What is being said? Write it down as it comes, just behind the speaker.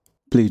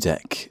Blue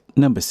Deck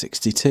number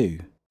 62.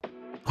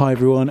 Hi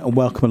everyone and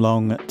welcome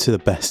along to the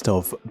Best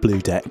of Blue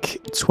Deck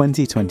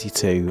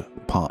 2022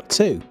 Part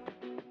 2.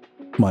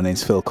 My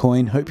name's Phil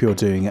Coyne, hope you're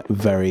doing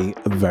very,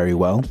 very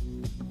well.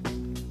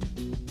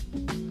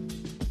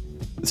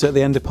 So at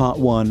the end of Part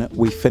 1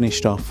 we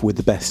finished off with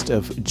the Best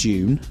of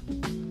June.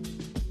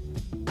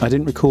 I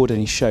didn't record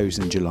any shows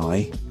in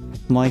July,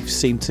 life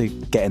seemed to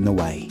get in the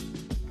way.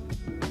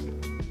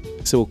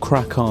 So we'll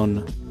crack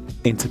on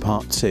into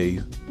Part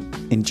 2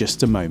 in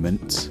just a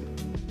moment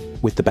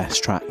with the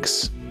best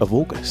tracks of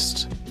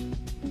August.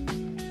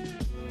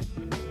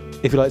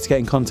 If you'd like to get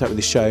in contact with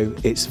the show,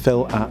 it's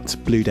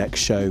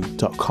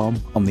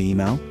phil@bluedeckshow.com on the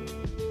email.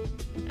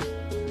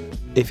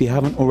 If you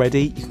haven't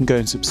already, you can go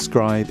and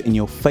subscribe in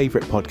your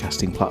favourite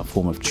podcasting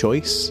platform of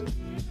choice.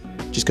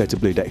 Just go to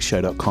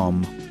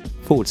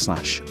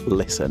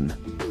bluedeckshow.com/listen.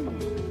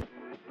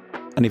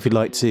 And if you'd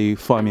like to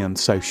find me on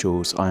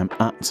socials, I am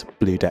at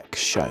Blue Deck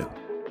Show.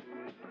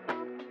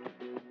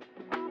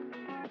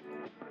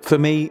 For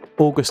me,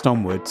 August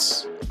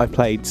onwards, I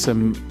played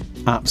some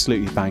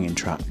absolutely banging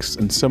tracks,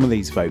 and some of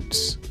these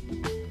votes,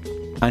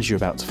 as you're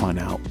about to find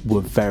out, were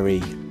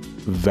very,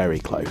 very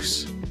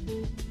close.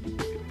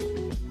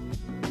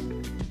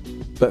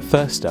 But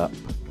first up,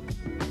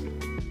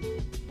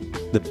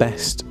 the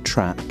best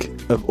track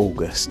of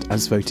August,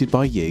 as voted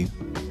by you,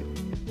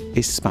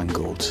 is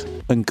Spangled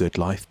and Good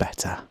Life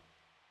Better.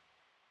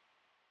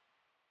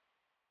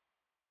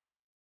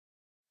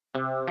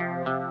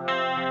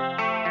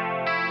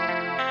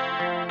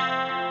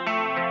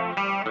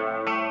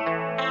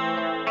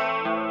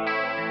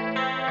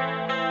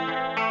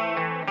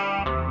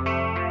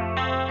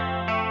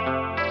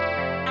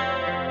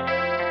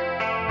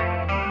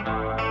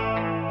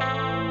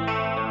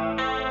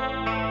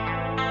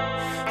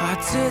 I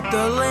did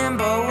the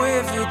limbo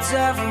with the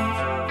devil,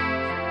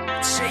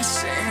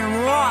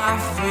 chasing what I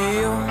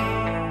feel.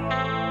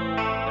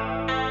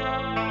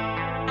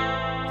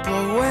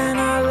 But when I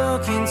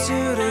look into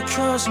the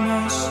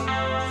cosmos,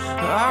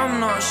 I'm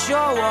not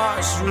sure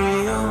what's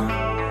real.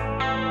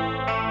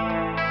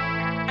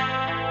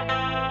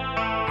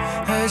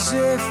 As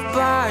if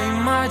by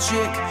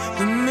magic,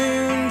 the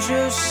moon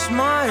just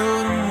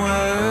smiled and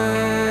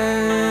waved.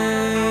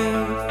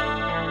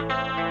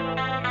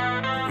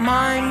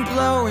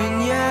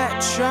 Mind-blowing yet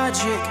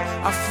tragic,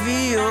 I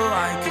feel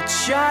like a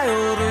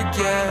child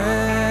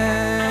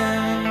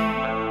again.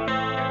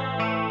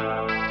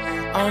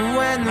 And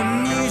when the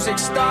music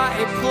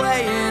started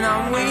playing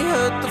and we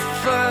heard the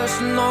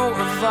first note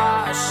of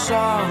our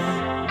song,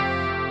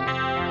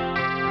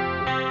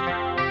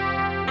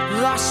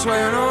 that's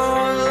when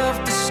all of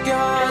the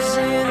scars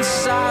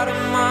inside of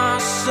my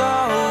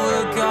soul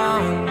were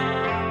gone.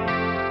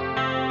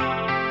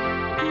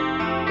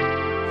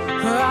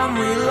 And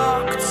we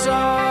locked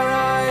our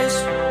eyes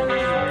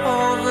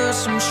over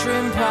some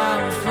shrimp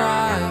and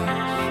fries.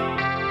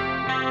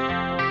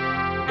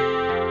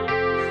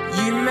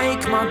 You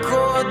make my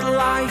good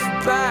life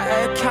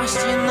better, cast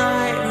your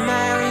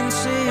nightmare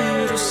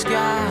into the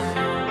sky.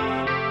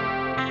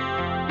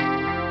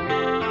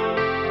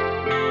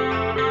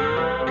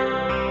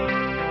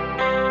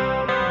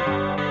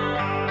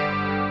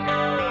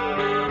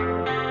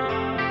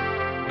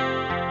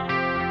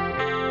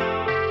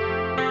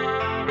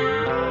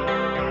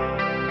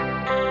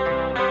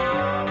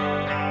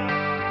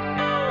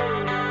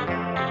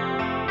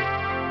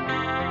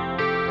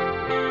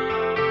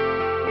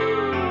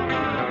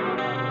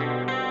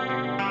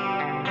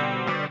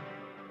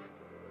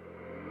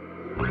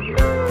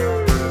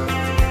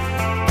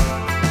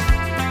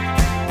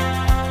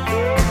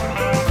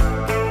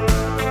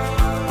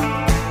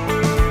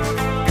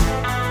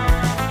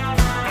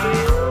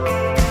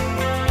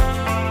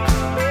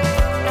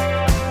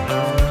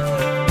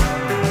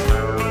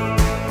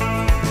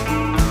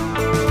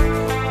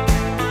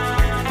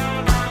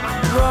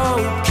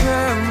 Locked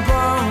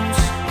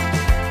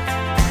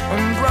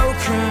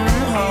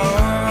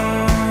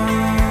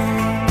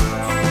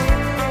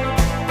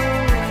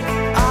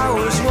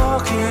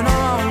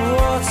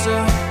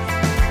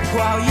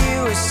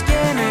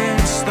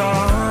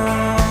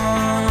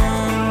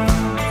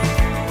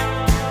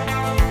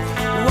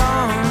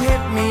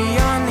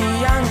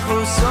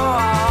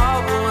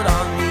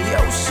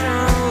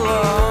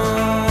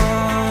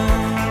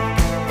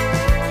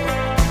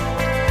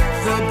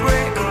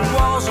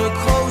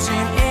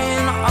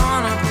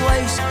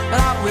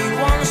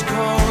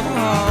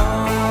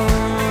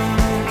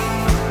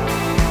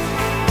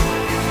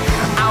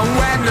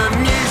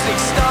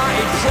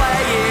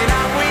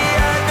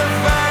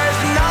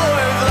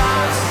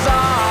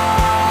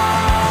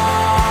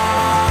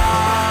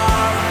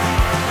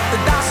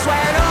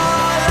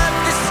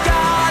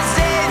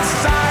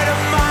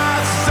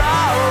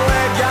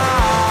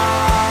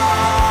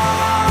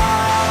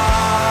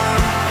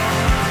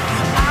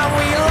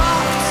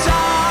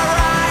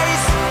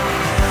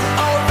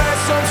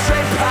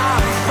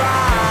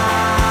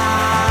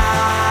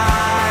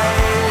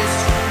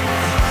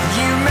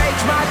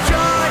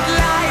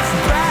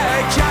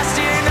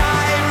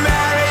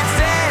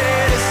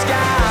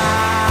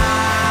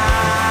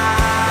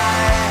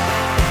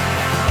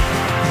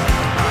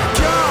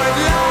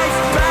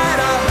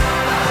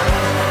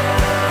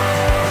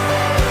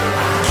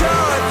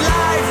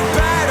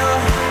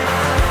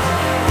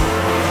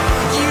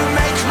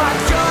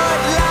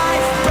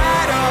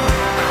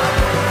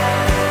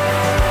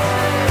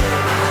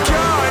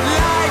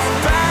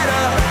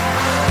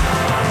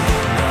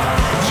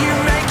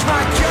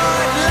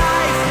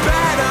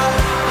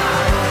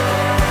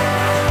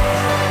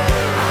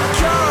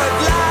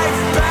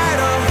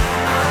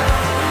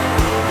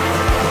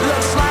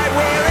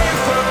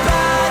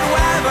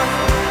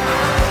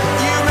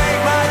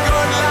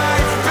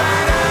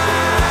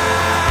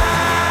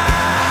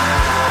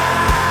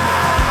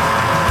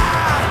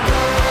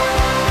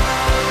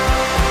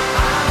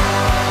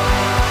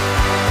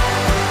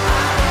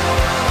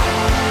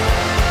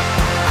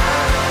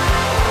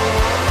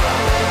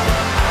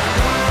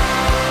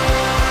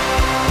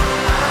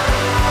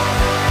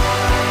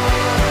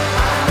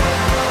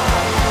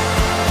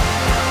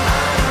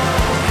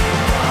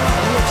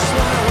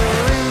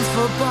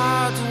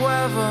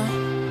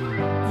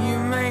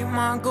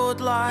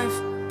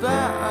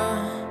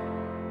better.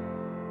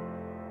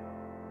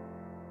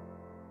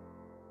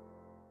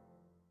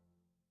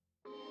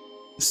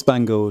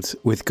 Spangled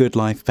with Good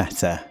Life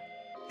Better,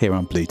 here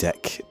on Blue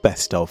Deck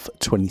Best of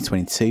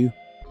 2022,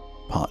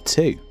 Part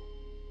 2.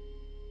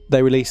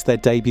 They released their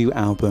debut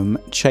album,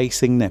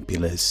 Chasing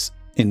Nebulas,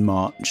 in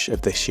March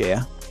of this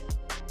year.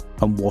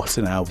 And what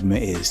an album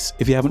it is.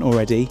 If you haven't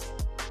already,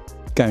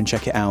 go and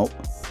check it out.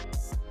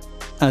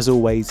 As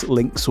always,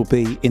 links will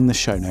be in the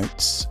show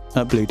notes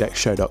at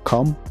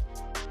bluedeckshow.com.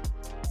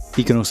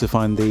 You can also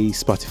find the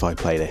Spotify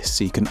playlist,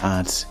 so you can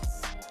add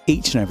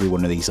each and every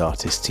one of these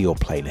artists to your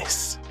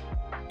playlists,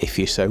 if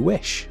you so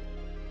wish.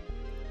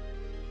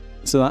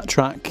 So that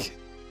track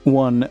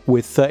won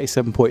with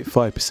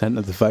 37.5%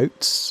 of the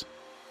votes.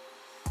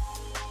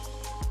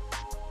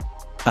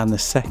 And the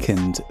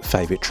second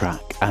favourite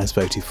track, as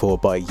voted for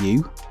by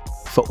you,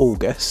 for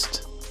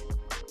August,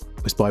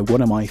 was by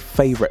one of my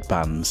favourite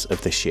bands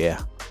of this year.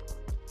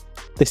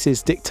 This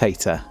is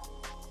Dictator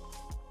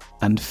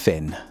and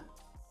Finn.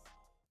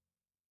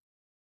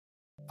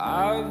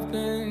 I've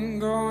been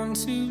gone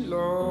too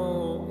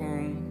long,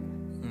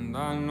 and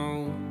I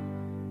know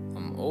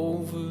I'm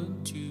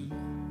overdue.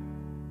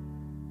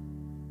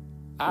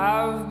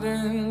 I've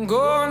been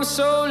gone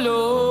so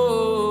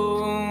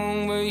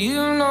long, but you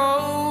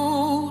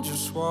know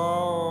just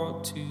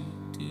what to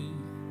do.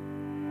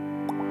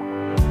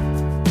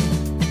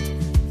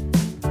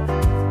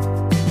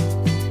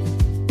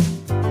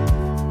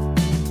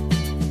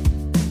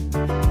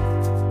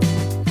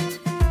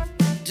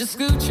 Just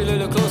scooch a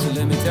little closer,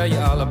 let me tell you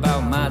all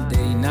about my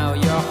day. Now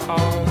you're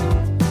home.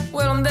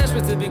 Well, I'm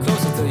desperate to be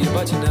closer to you,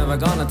 but you're never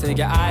gonna take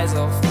your eyes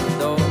off the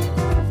door.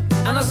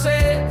 And I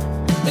say,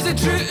 is it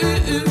true?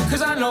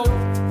 Cause I know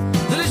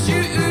that it's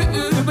you,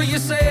 but you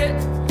say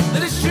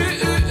that it's true.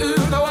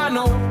 No, I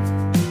know.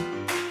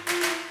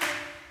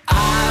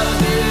 I've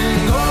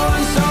been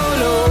going so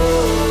low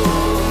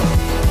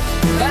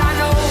that I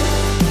know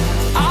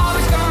I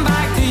always come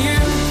back to you.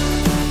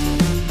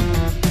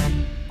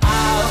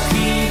 I'll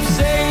keep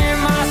singing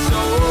my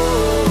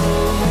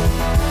soul,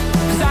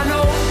 cause I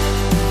know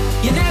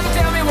you never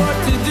tell me what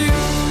to do.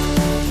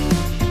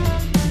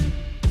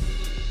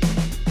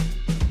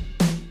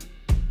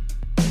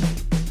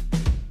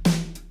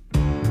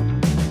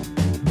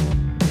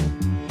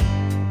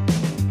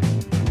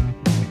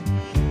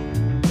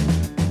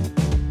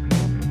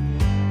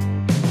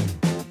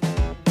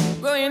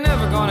 Well, you're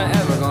never gonna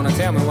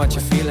tell me what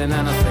you're feeling,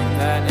 and I think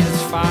that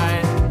is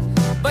fine.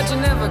 But you're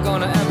never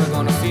gonna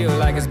feel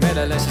like it's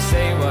better unless you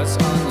say what's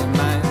on your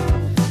mind.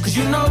 Cause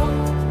you know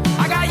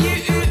I got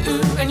you,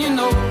 and you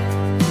know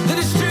that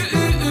it's true.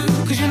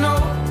 Cause you know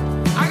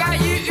I got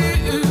you,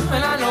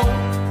 and I know.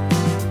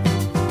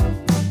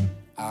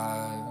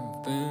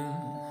 I've been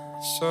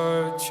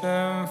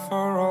searching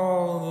for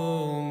all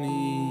the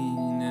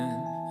meaning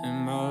in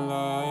my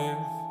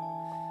life,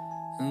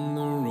 and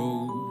the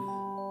road,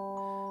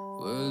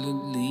 well, it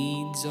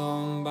leads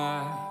on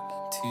back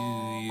to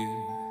you.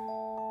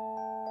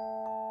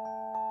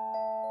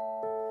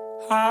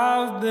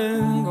 I've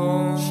been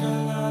gone,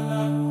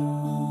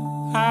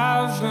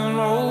 I've been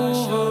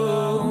over,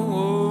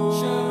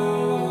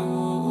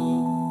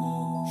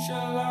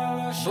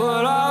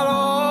 but I'll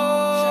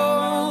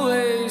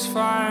always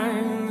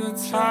find the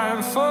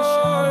time for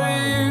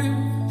you,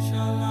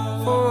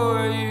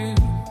 for you.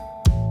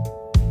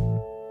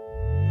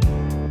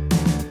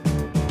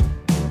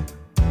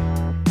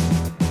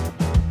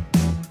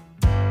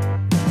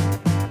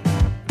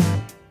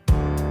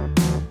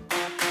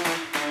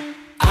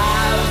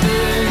 I've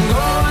been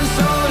going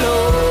so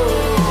low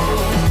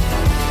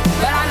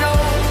that I know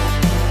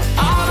I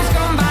always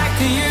come back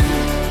to you.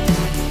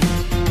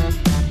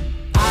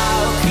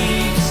 I'll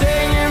keep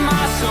singing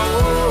my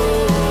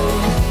soul,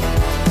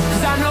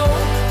 cause I know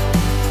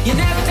you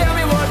never tell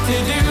me what to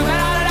do. You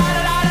never tell me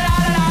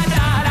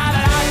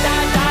what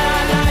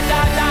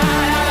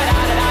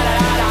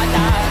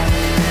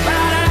to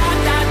do.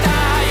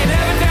 You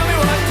never tell me what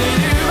to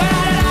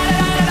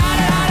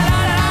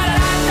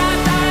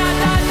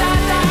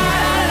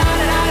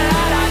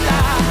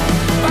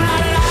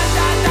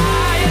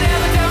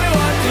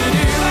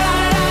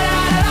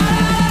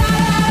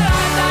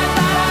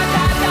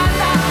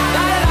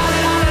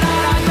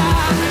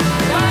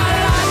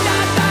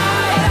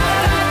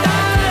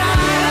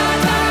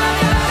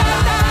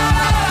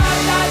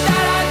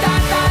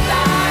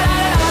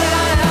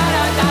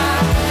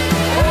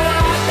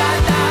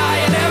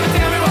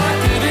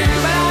do.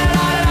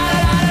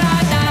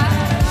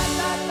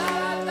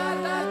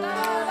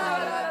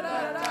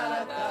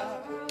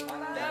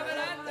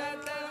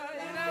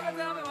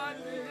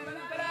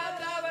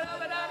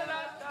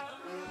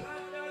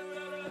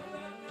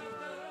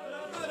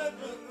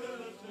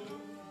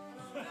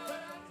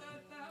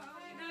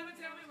 You never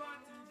tell me what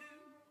to do.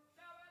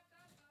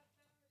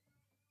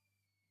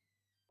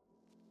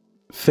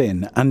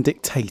 Finn and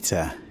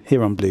Dictator,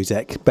 here on Blue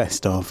Deck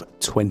Best of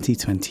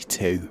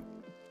 2022.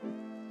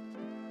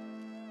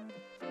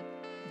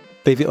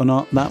 Believe it or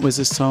not, that was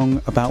a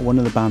song about one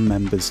of the band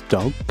members'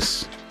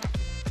 dogs.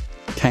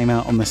 Came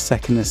out on the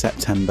 2nd of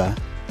September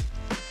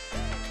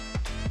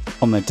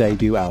on their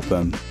debut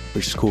album,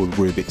 which is called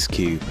Rubik's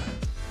Cube.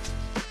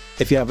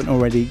 If you haven't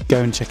already,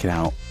 go and check it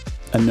out.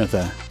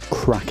 Another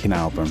cracking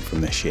album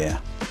from this year.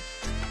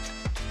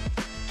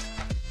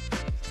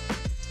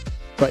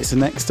 Right, so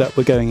next up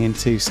we're going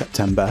into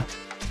September.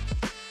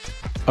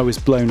 I was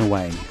blown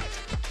away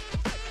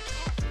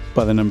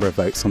by the number of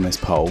votes on this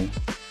poll. And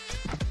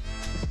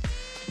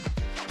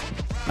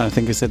I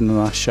think I said in the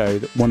last show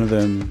that one of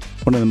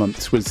the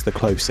months was the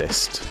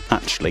closest.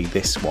 Actually,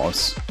 this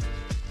was.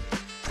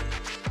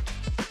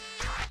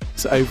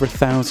 So over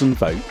 1,000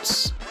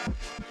 votes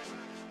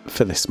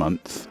for this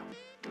month.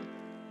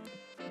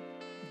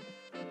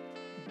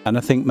 And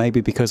I think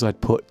maybe because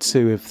I'd put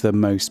two of the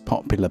most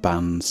popular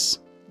bands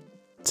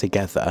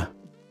together,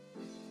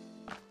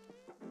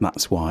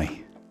 that's why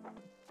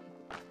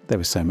there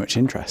was so much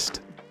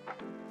interest.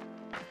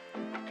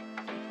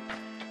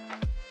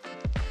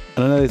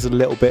 And I know there's a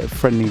little bit of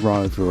friendly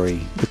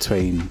rivalry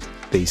between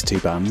these two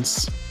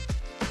bands.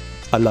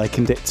 I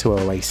likened it to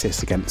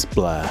Oasis against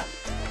Blur.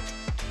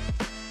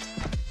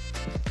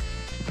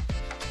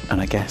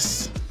 And I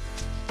guess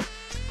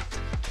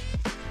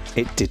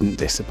it didn't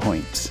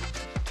disappoint.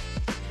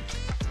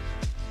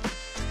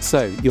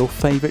 So, your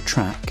favourite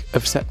track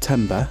of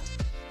September,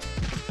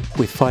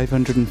 with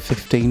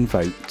 515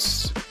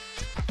 votes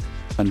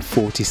and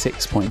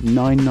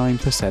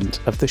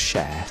 46.99% of the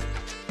share,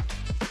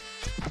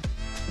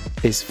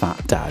 is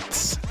Fat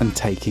Dads and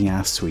Taking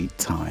Our Sweet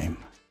Time.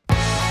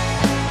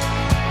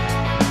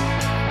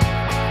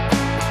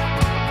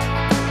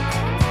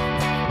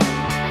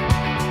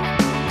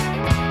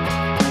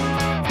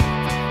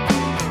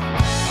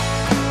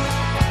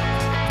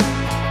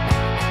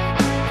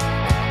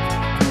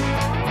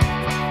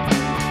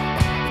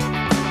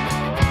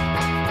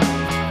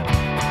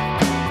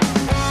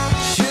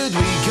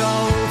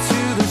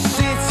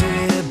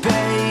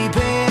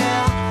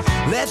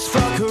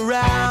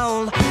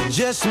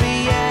 Just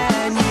me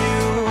and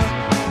you.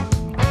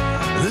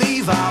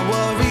 Leave our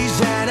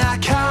worries and our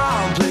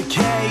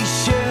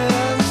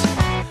complications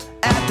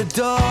at the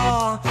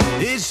door.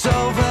 It's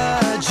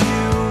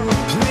overdue.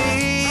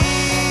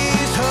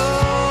 Please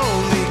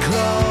hold me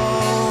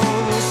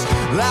close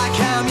like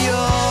I'm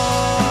yours.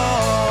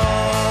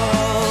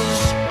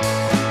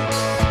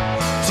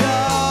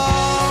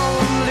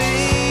 Don't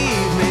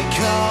leave me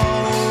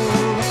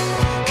cold,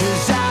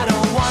 'cause I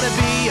don't wanna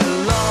be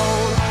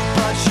alone,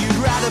 but you'd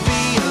rather be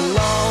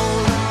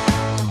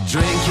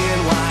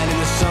drinking wine in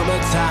the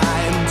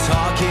summertime,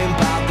 talking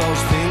about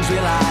those things we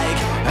like.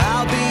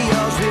 I'll be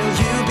yours, will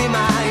you be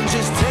mine?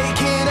 Just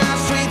taking our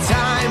sweet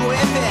time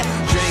with it.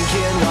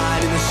 Drinking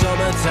wine in the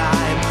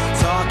summertime,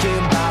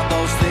 talking about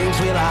those things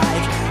we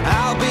like.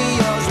 I'll be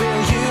yours,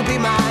 will you be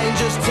mine?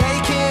 Just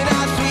taking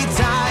our sweet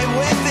time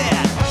with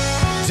it.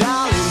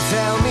 Darling,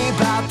 tell me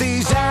about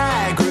these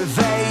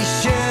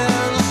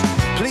aggravations.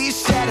 Please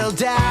settle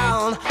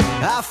down,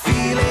 I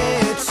feel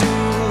it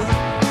too.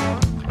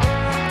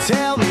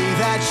 Tell me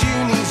that you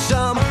need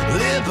some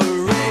liberation.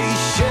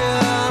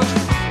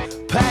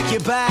 Pack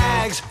your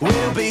bags,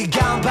 we'll be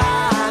gone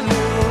by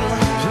noon.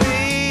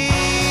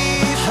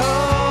 Please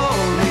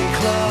hold me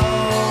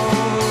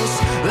close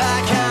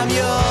like I'm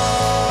yours.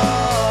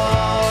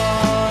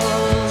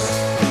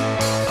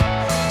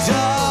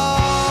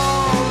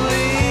 Don't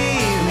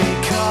leave me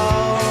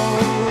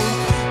cold,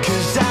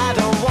 'cause I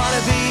don't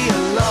wanna be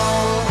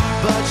alone,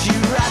 but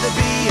you'd rather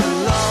be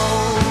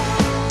alone.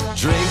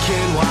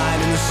 Drinking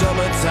wine in the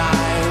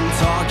summertime,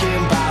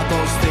 talking about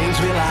those things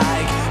we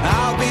like.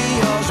 I'll be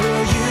yours,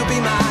 will you be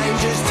mine?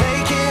 Just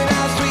taking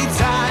our sweet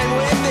time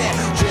with it.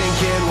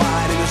 Drinking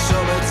wine in the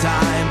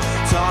summertime,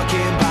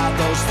 talking about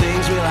those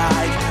things we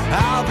like.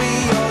 I'll be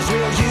yours,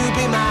 will you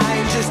be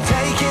mine? Just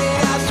taking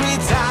our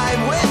sweet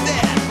time with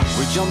it.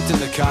 We jumped in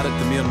the car at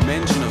the mere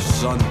mention of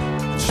sun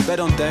and sped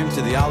on down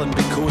to the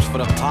Allenby coast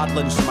for a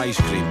paddling some ice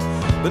cream.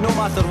 But no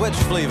matter which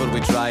flavour we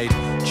tried,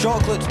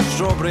 chocolate,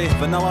 strawberry,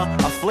 vanilla,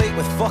 a flake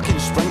with fucking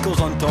sprinkles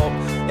on top,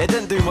 it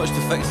didn't do much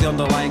to fix the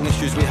underlying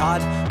issues we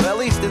had, but at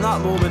least in that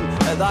moment,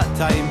 at that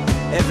time,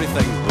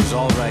 everything was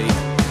alright.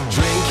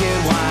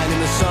 Drinking wine in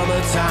the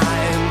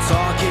summertime,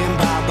 talking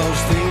about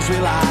those things we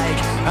like.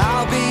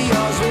 I'll be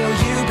yours, will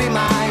you be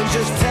mine?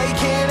 Just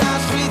taking our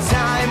sweet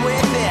time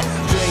with it.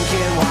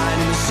 Drinking wine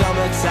in the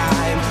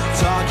summertime,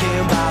 talking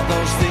about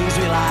those things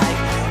we like.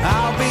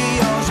 I'll be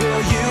yours,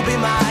 will you be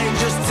mine?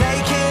 Just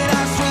taking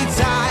our sweet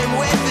time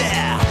with it.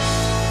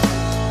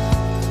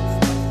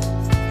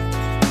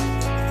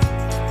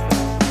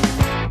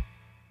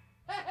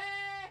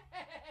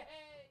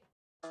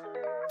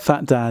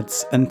 Fat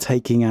Dads and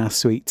Taking Our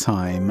Sweet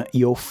Time,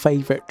 your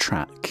favourite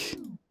track,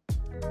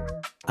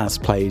 as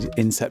played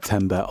in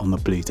September on the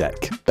Blue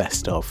Deck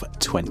Best of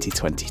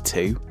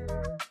 2022.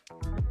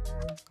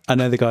 I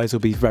know the guys will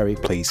be very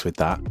pleased with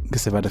that,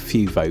 because they've had a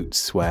few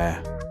votes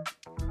where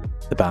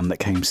the band that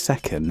came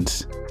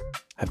second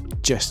have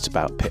just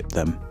about pipped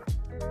them.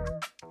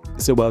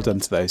 So well done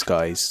to those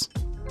guys.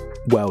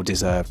 Well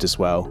deserved as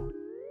well.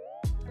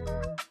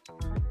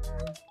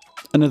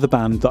 Another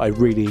band that I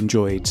really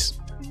enjoyed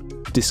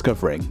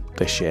discovering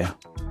this year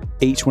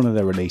Each one of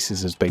their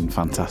releases has been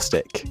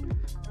fantastic,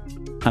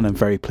 and I'm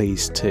very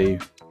pleased to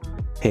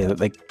hear that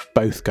they're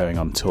both going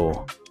on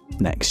tour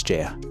next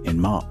year in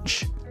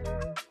March.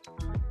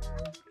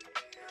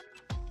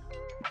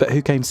 But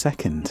who came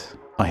second,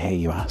 I hear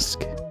you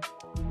ask?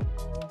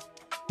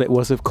 It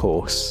was, of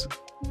course,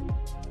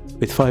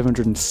 with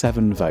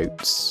 507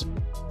 votes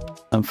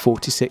and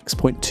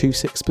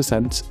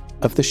 46.26%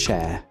 of the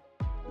share,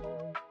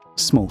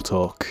 Small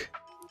Talk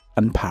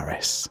and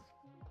Paris.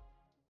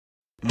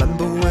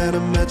 Remember when I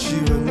met you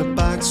in the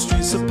back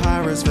streets of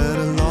Paris?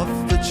 Fell in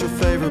love at your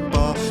favourite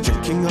bar,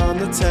 drinking on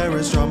the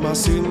terrace. Dropped my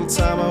suit and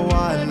tie my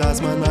white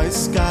lies, my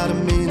nice guy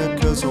demeanour,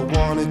 cause I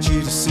wanted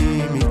you to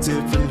see me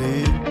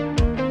differently.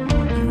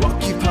 You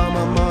occupy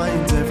my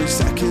mind every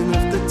second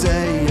of the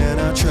day,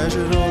 and I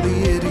treasured all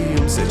the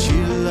idioms that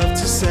you love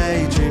to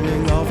say.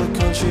 Dreaming of a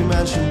country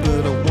mansion,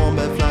 but a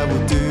one-bed flat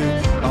would do.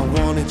 I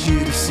wanted you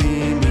to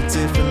see me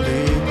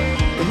differently.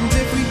 And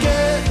if we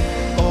get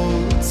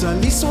old,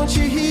 at least want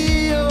you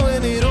here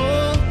when it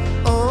all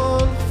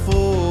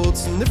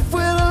unfolds. And if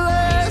we're the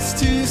last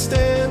two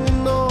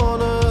standing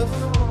on earth,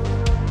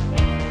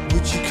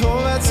 would you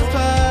come back to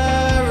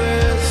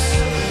Paris?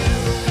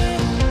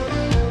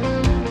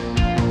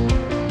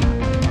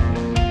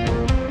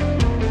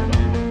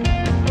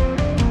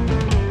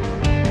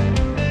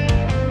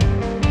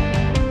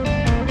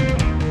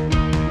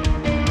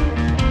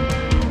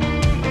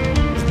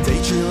 I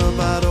daydream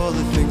about all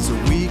the things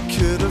that we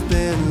could have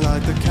been,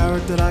 like the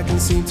carrot that I can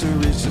seem to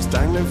reach, just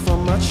dangling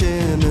from my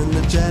chin. And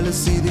the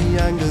jealousy,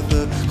 the anger,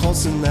 the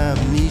constant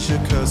amnesia,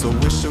 cause I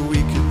wish that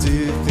we could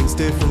do things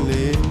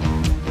differently.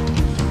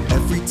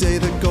 Every day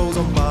that goes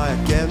on by, I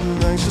get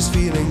an anxious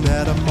feeling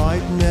that I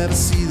might never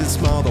see the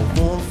smile, the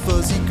warm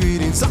fuzzy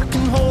greetings. I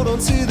can hold on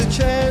to the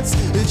chance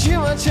that you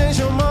might change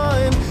your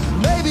mind.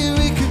 Maybe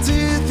we could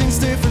do things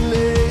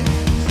differently.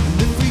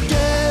 And if we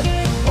get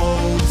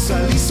old,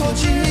 at least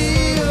want you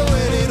here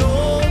when it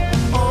all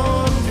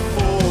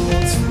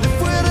unfolds. And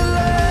if we're the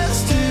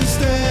last two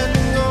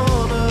standing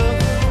on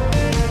earth,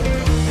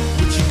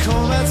 would you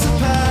come back to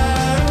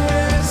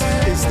Paris?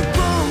 It's the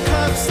boom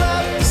clap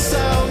slap, the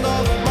sound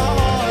of my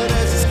heart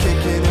as it's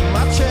kicking in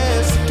my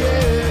chest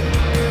again.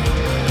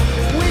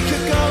 We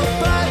could go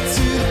back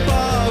to the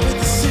bar with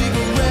the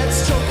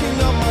cigarettes choking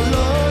up my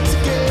lungs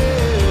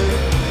again.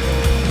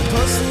 The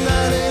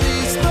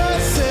personality's the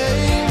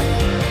same,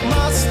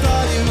 my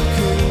style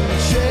couldn't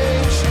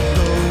change,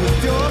 though if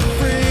you're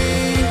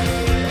free,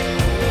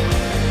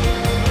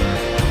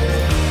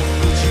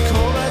 would you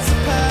come back to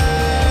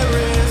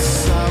Paris?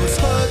 I was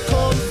hurt,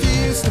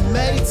 confused, and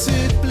made to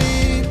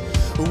bleed.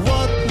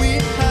 What we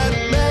had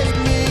made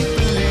me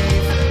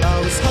believe. I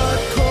was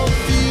hurt,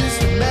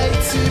 confused, and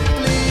made to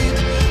bleed.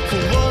 For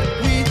what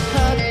we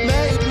had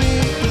made me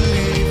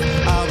believe.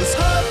 I was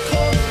hurt,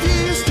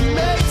 confused, and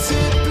made to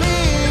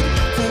bleed.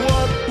 For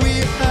what we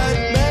had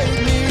made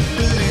me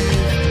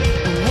believe.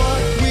 And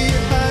what we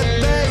had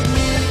made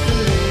me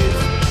believe.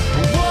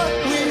 And what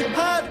we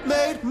had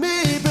made me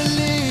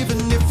believe.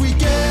 And if we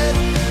get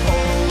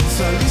old,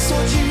 at least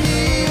want you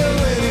here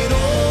when it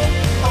all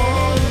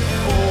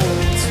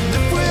unfolds. And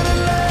if we're the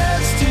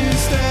last two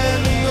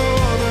standing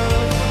on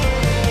earth,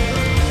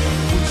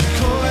 would you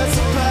come back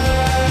to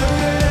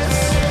Paris?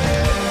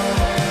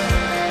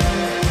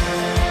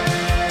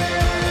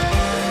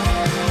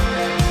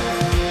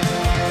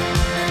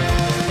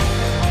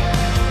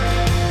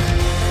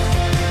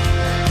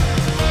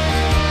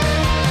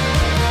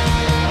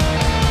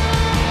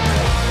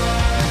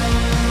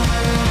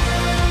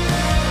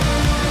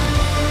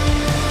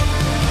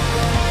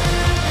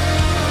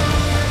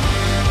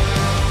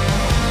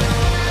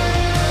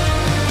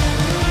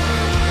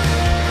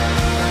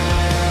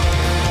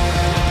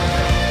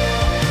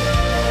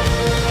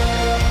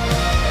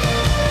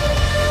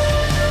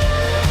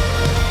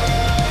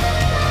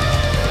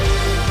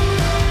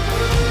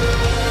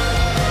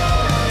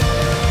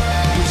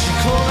 Would you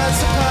come back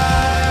to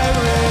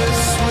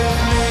Paris with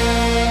me?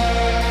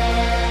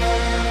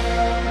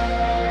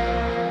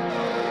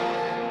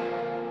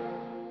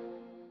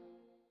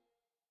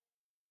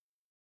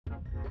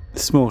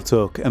 Small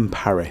Talk and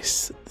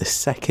Paris, the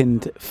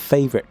second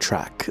favourite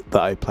track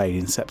that I played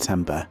in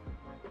September,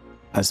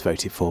 as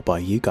voted for by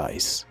you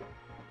guys.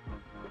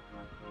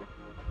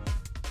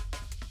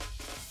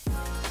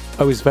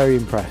 I was very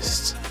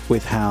impressed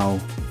with how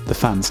the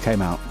fans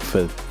came out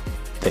for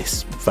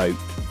this vote.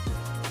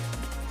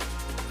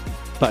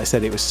 Like I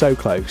said, it was so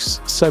close,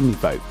 so many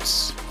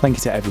votes. Thank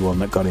you to everyone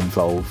that got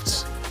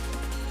involved.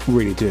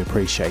 Really do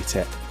appreciate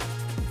it.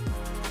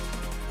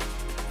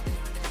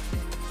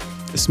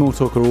 Small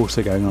Talk are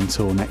also going on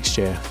tour next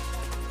year.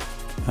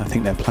 I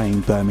think they're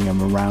playing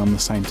Birmingham around the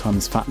same time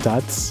as Fat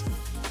Dads.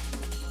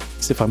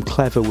 So if I'm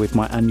clever with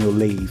my annual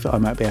leave, I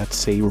might be able to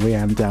see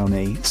Rhiannon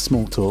Downey,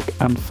 Small Talk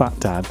and Fat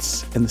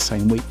Dads in the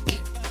same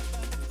week.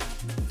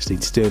 Just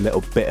need to do a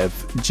little bit of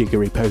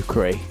jiggery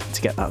pokery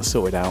to get that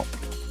sorted out.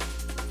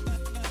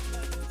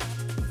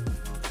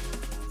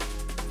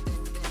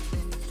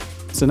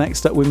 So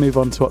next up we move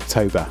on to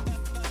October.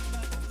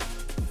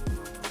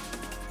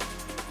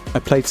 I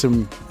played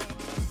some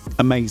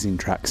amazing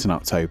tracks in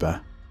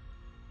October.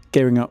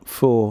 Gearing up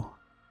for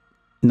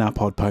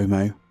Napod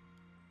Pomo.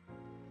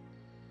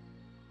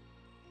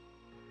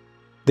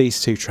 These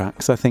two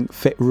tracks I think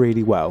fit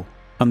really well,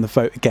 and the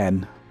vote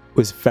again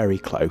was very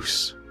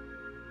close.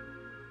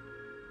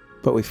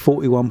 But with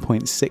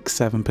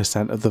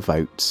 41.67% of the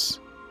votes,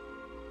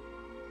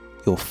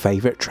 your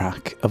favourite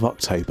track of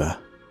October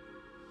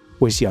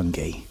was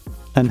Youngy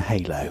and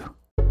Halo.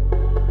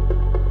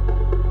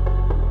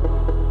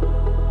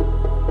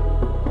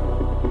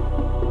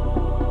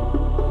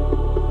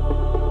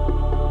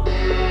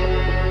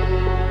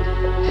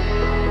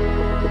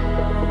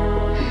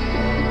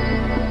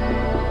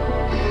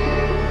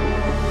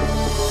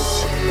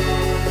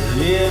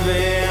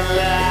 Living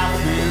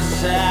life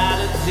inside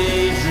a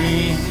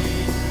daydream.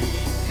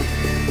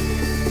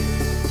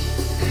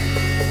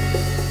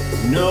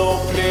 No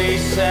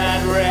place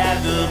I'd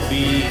rather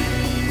be.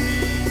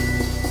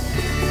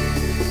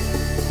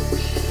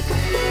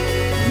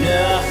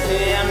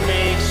 Nothing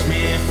makes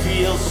me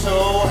feel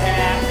so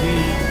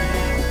happy.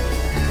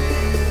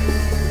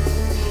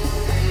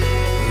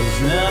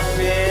 There's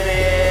nothing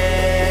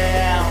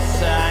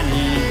else I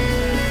need.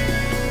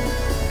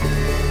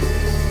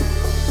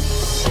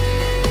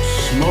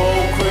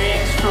 Smoke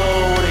rings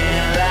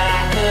floating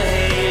like a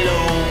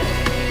halo.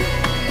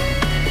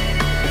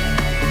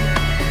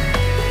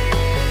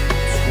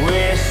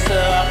 Twist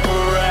up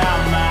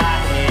around my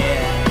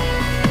head.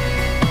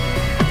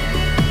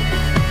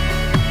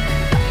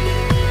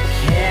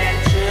 Can't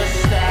just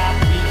stop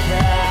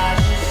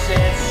because you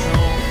said so.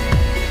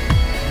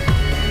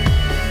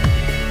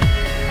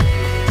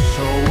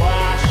 So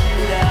why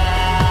should I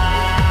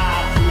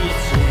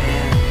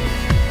pretend?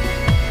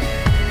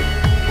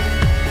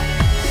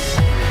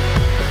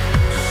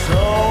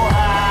 So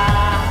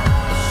high,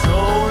 so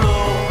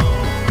low,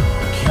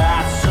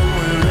 caught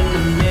somewhere in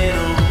the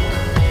middle.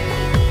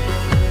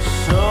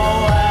 So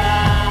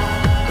high,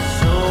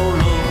 so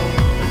low,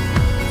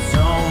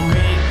 don't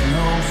make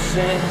no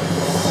sense.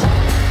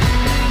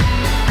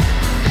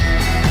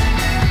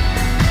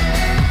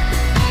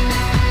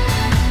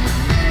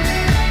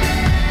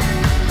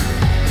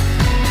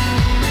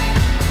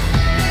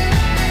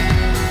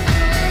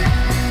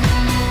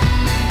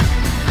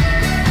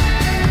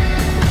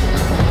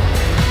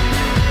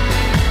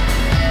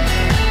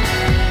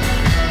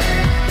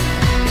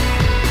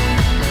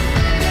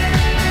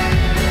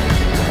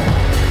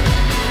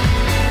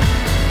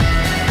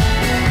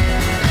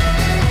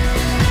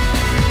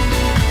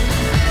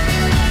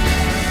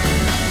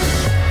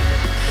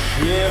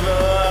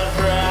 Shivers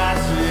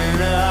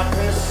rising up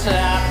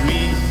inside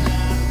me.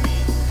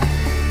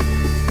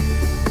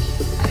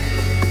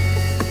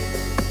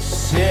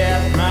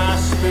 Set my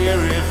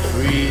spirit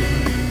free.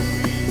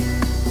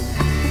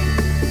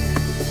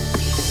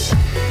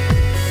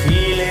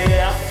 Feel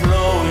it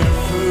flowing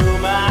through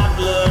my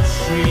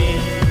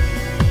bloodstream.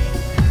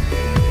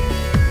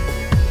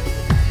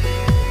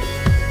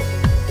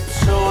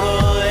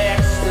 Total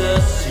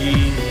ecstasy.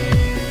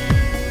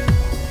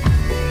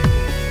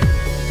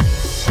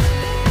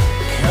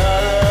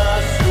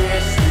 Colors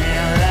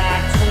twisting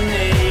like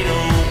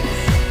tornadoes.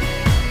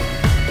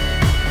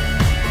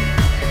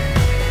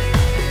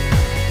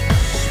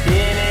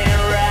 Spinning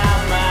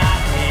around my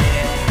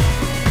head.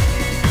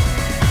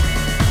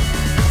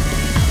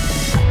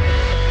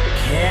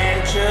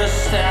 Can't just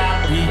stop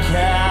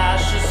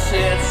because you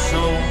said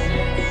so.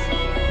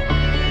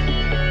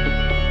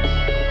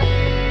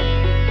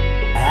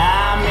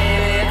 I'm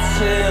in it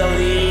till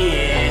the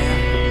end.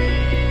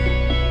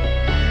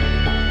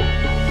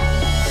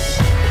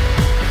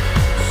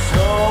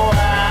 So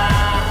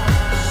high,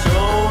 so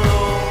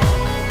low,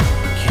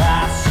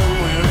 caught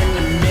somewhere in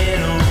the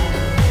middle.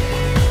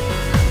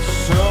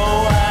 So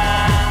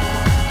high,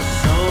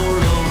 so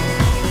low,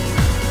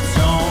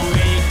 don't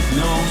make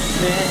no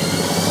sense.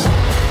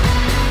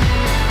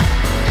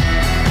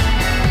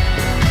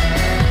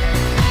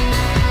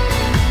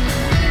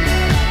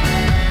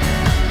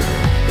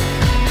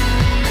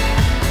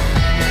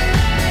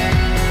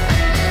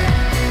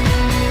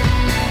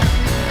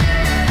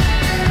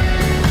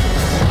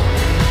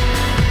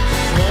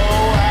 So high, so low, caught somewhere in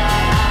the middle. So high,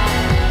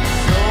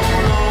 so low, don't make no sense. So high, so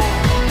low,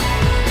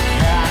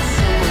 caught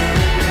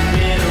somewhere in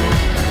the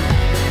middle.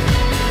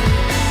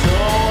 So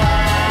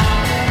high,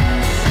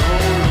 so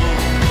low,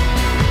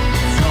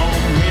 don't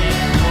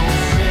make no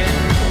sense.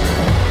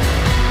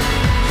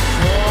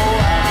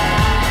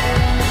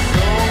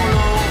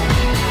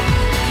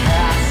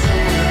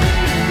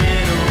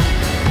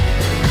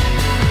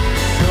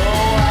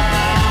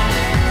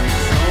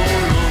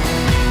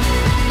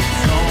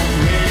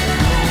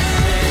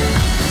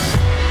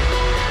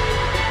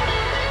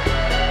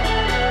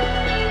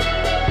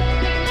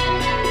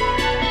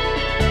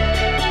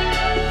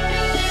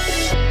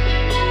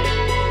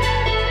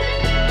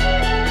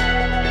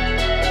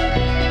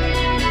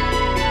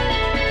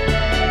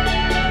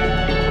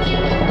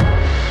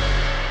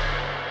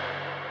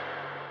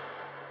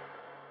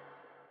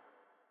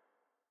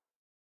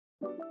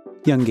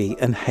 Youngy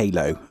and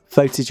Halo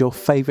voted your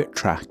favourite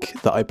track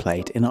that I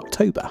played in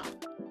October.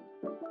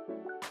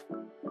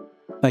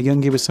 Now,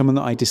 Youngy was someone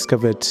that I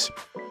discovered,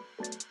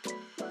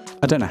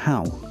 I don't know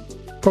how,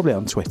 probably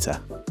on Twitter.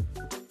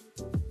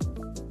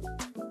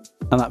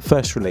 And that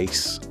first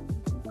release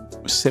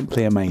was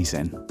simply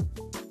amazing.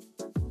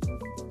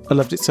 I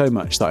loved it so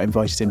much that I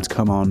invited him to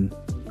come on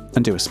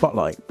and do a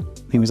spotlight.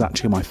 He was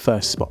actually my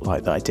first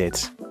spotlight that I did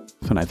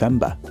for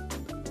November.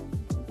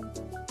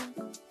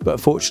 But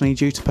unfortunately,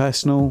 due to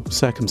personal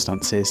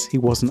circumstances, he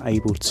wasn't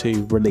able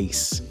to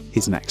release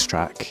his next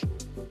track.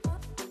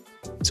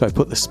 So I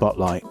put the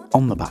spotlight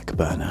on the back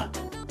burner.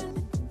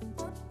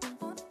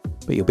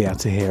 But you'll be able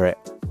to hear it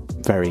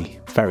very,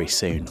 very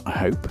soon, I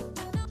hope.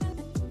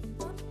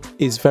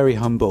 He's very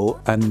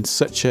humble and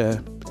such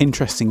an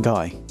interesting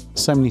guy.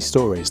 So many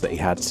stories that he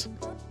had.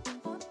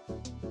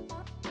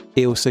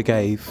 He also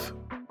gave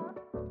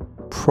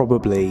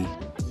probably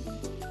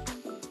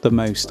the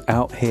most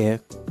out here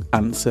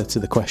answer to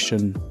the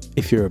question,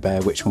 if you're a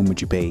bear, which one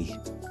would you be,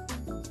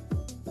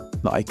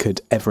 that I could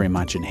ever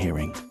imagine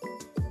hearing.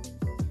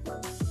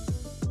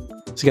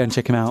 So go and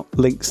check him out.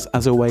 Links,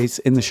 as always,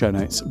 in the show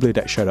notes,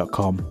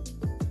 bluedeckshow.com.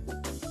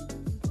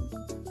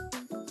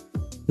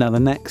 Now the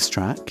next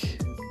track,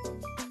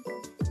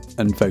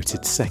 and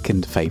voted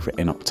second favourite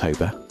in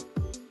October,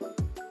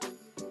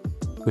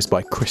 was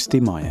by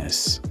Christy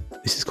Myers.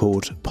 This is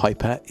called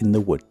Piper in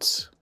the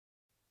Woods.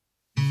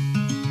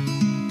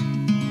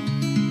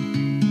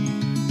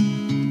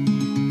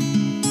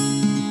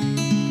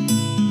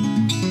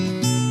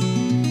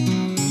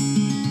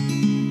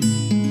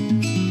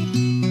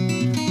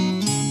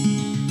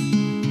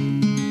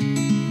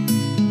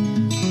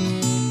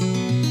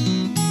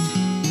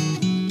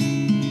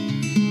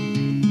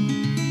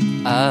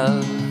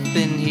 I've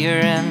been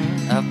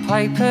hearing a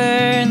piper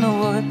in the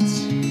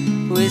woods,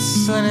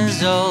 whistling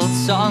his old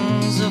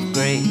songs of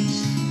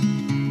grace,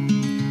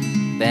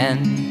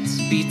 bent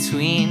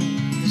between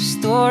the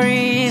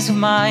stories of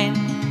mine,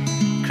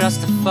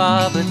 crossed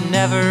afar but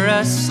never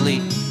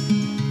asleep.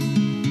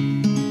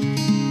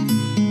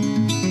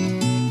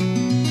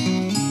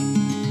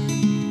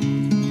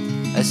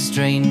 A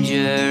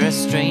stranger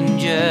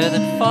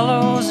that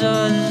follows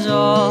us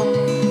all,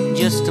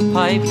 just to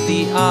pipe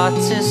the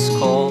artist's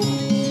calls.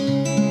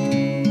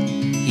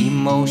 He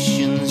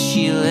motions,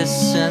 she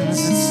listens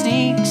and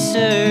sneaks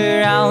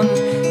around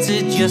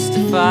to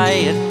justify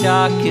her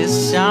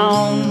darkest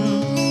sounds.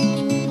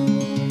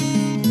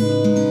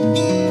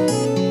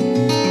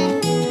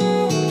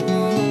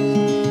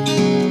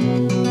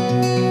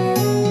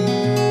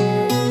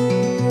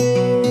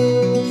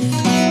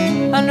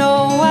 I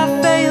know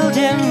I failed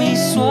him, he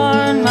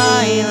sworn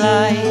my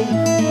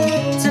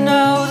life to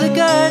know the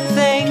good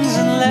things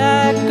and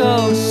let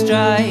go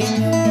strife.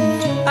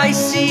 I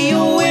see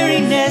your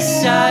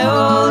weariness, I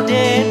hold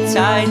it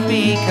tight,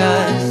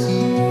 because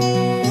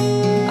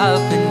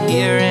I've been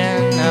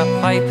hearing a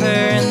piper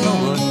in the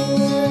woods.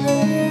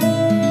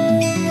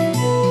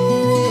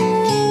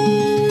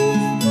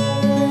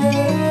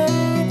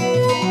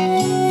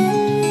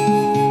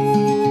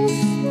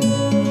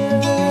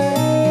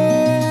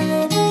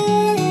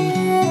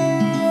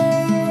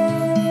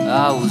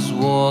 I was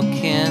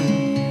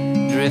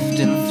walking,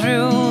 drifting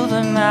through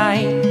the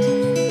night,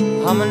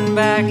 humming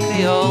back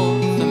the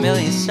old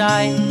familiar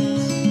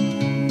sights,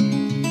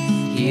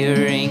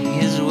 hearing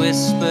his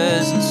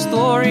whispers and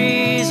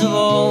stories of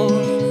old,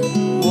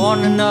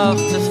 one enough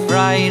to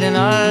frighten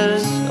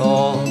us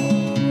all.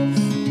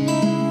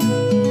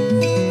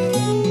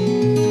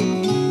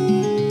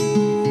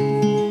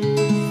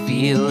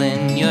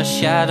 Feeling your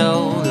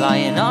shadow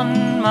lying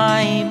on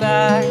my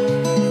back,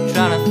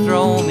 trying to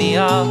throw me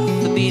off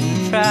the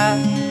beaten track.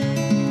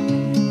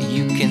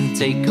 You can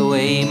take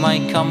away my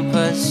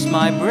compass,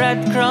 my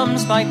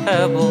breadcrumbs, my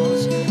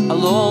pebbles,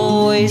 I'll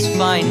always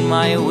find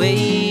my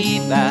way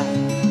back.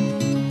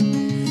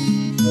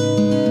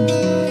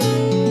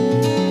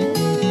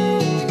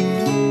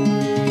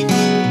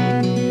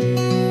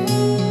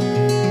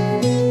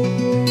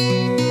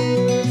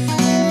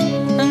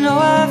 I know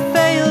I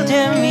failed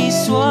him, he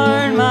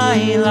sworn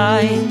my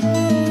life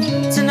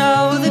to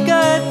know the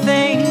good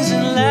things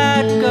and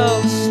let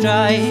go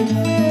strife.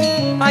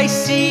 I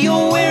see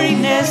your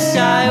weariness,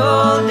 I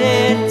hold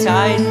it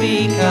tight,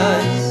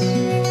 because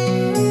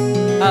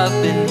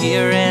I've been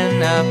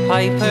hearing a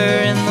piper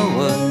in the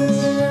woods.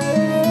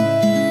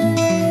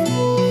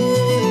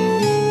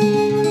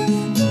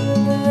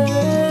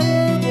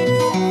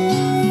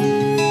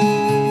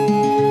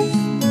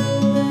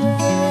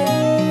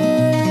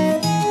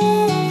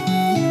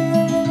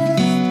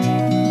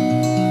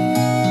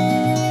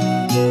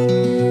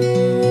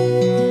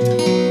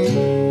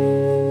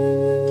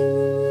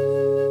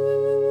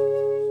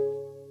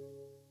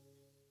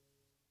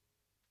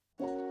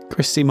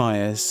 Christy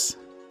Myers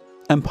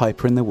and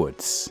Piper in the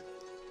Woods,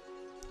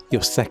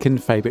 your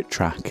second favourite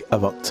track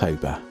of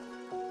October,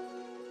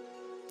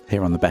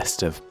 here on the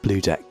Best of Blue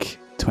Deck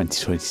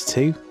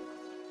 2022,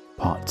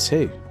 Part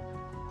 2.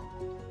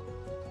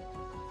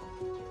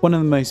 One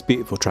of the most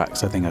beautiful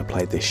tracks I think I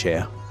played this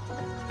year.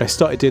 I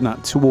started doing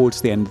that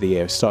towards the end of the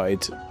year. I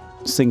started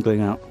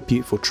singling out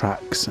beautiful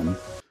tracks and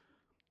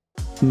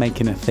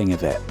making a thing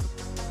of it.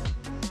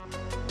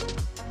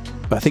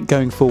 But I think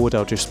going forward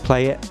I'll just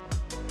play it.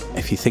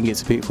 If you think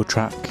it's a beautiful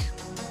track,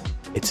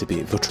 it's a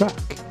beautiful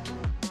track.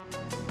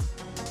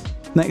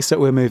 Next up,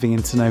 we're moving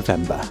into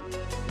November.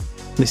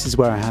 This is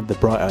where I had the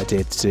bright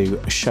idea to do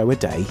a show a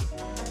day,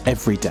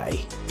 every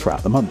day,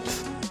 throughout the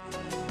month.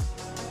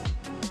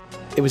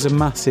 It was a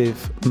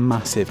massive,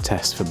 massive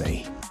test for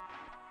me.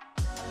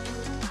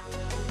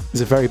 It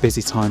was a very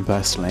busy time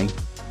personally,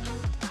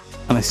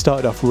 and I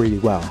started off really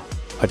well.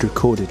 I'd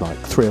recorded like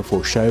 3 or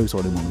 4 shows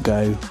all in one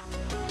go,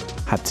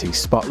 had 2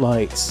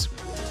 spotlights,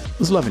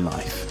 was loving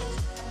life.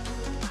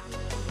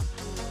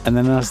 And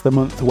then as the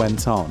month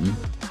went on,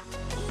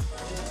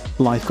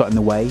 life got in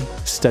the way,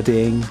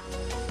 studying,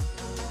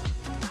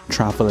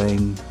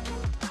 travelling,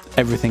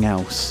 everything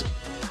else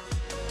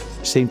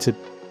seemed to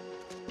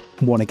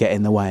want to get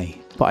in the way.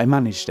 But I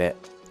managed it,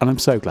 and I'm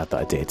so glad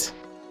that I did.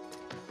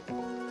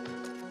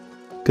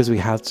 Because we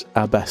had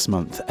our best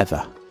month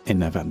ever in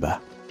November.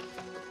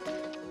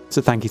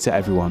 So thank you to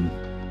everyone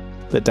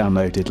that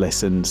downloaded,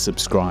 listened,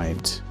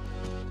 subscribed.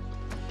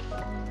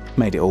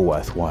 Made it all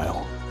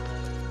worthwhile.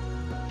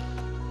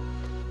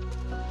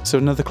 So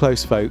another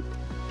close vote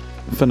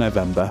for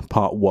November,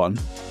 part 1.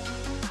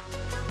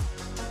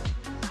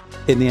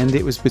 In the end,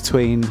 it was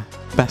between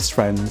best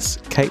friends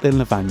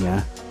Caitlin,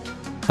 Lavagna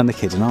and the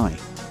Kid and I.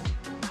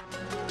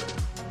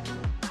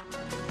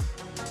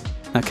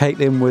 Now,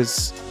 Caitlin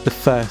was the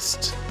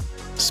first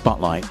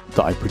spotlight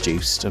that I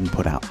produced and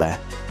put out there.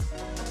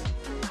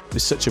 It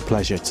was such a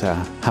pleasure to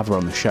have her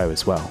on the show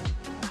as well.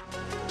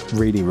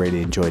 Really,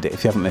 really enjoyed it.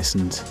 If you haven't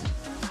listened,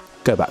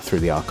 go back through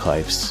the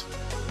archives.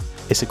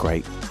 It's a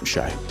great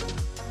show.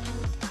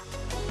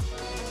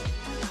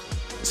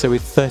 So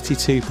with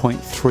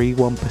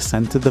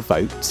 32.31% of the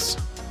votes,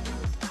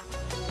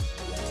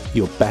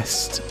 your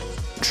best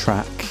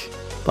track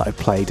that I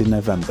played in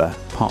November,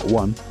 part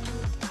 1,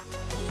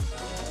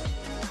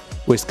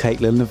 was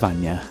Caitlin,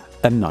 Lavagna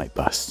and Night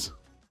Bus.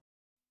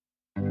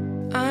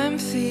 I'm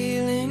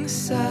feeling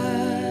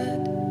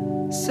sad,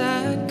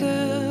 sad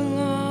girl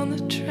on the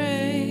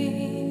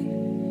train.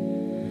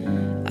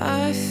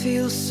 I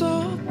feel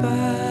so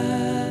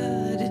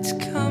bad, it's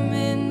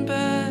coming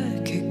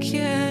back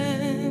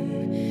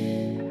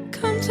again.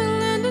 Come to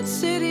London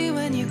City,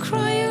 when you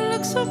cry you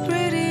look so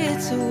pretty.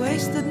 It's a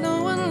waste that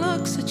no one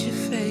looks at your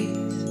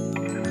face.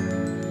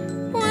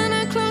 When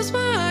I close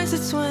my eyes,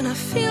 it's when I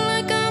feel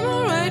like I'm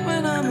alright.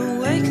 When I'm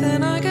awake,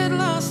 then I get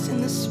lost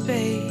in the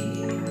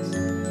space.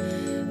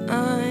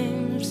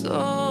 I'm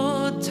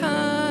so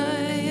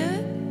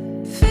tired.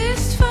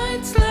 Fist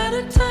fights,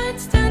 ladder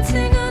tights,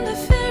 dancing under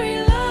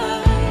fairy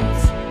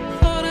lights.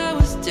 Thought I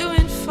was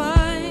doing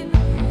fine.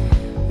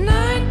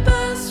 Night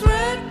bus,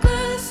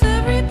 reckless,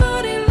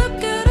 everybody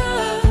look at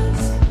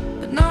us,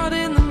 but not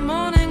in the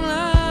morning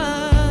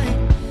light.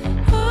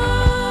 Oh,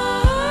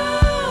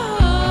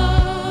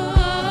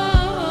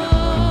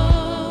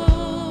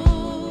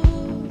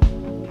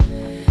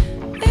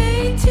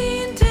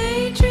 18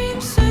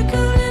 daydreams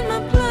circle in my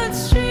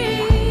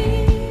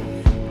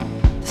bloodstream.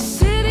 The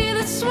city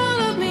that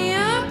swallowed me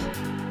up.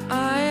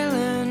 I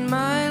learn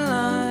my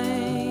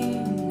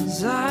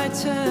lines. I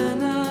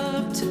turn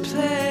up to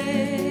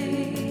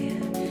play.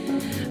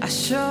 I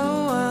show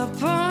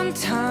up on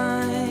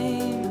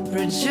time.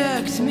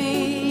 Reject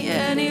me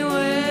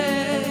anyway.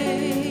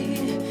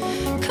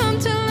 Come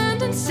to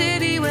London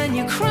City, when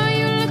you cry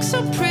you look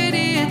so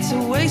pretty. It's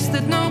a waste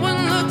that no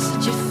one looks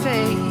at your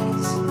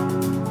face.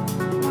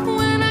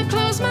 When I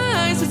close my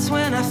eyes, it's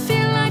when I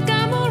feel like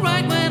I'm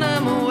alright. When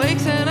I'm awake,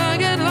 then I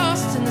get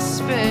lost in the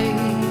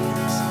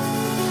space.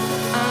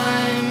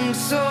 I'm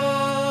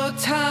so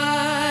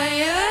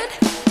tired.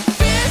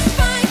 Fist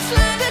fights,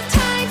 ladder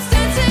tights,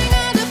 dancing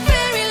under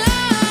fairy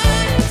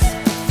lights.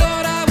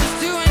 Thought I was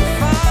doing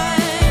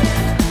fine.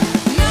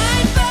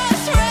 Night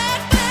bus,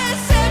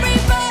 reckless,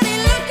 everybody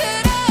look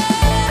at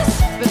us,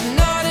 but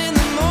not in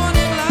the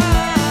morning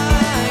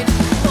light.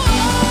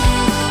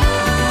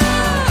 Whoa.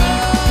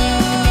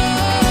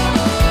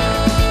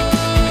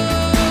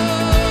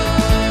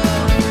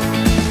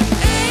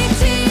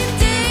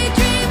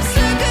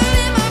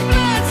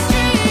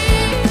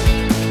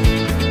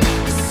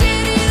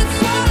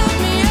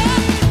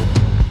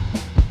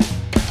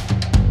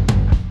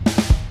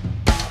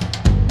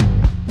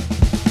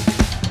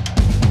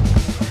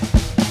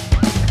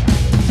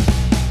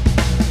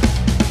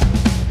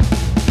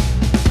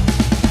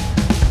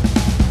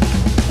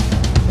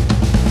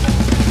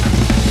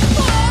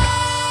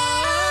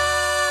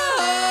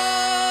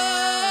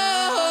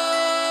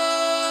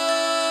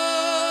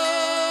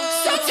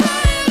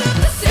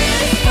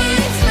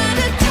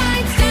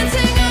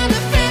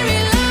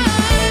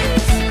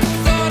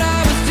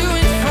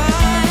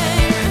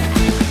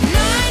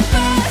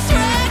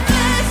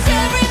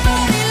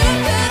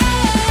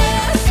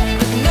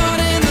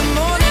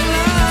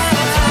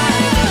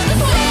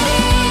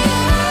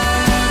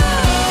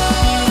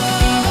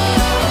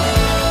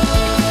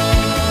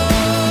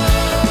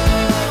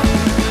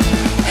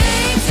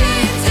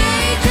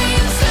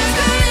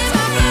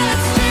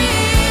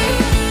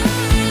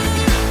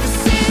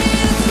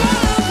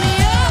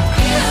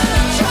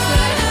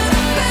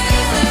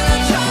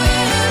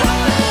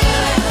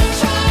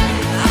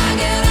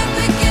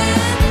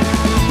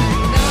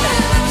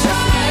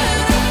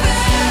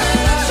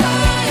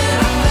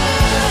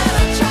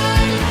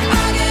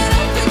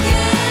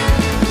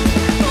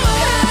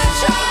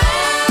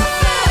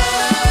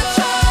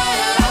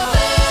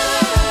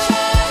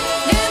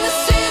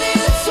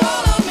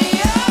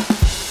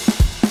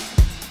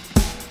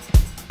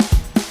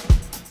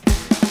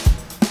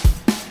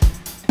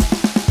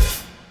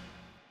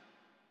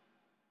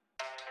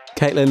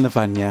 Caitlin,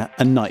 Lavagna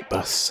and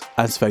Nightbus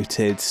as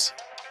voted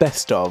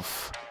Best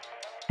of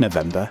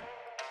November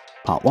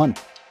Part 1.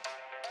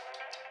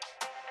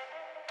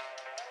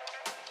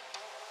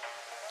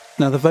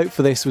 Now, the vote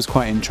for this was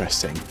quite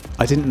interesting.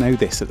 I didn't know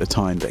this at the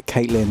time, but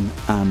Caitlin,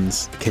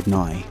 Anne's Kid and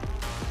I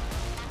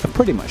are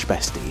pretty much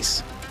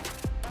besties.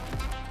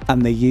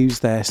 And they use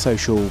their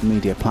social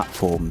media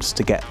platforms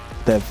to get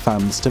their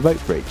fans to vote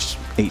for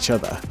each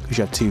other, because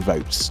you had 2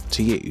 votes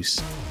to use.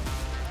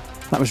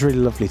 That was really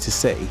lovely to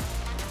see.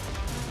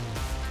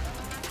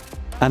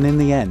 And in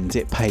the end,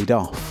 it paid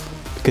off,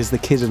 because the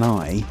Kid and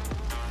I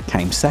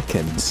came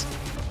second,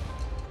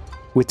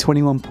 with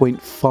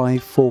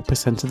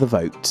 21.54% of the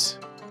vote.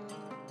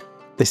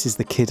 This is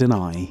the Kid and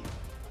I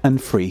and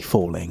Free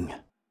Falling.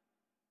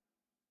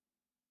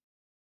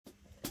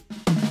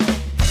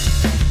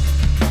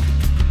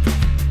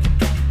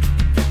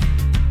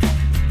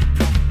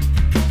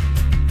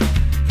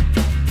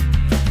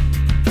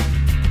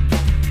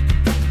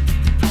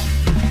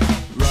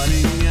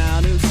 Running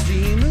out of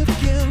steam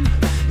again.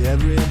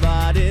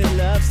 Everybody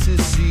loves to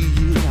see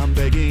you. I'm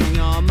begging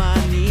on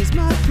my knees,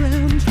 my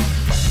friend.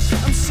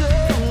 I'm so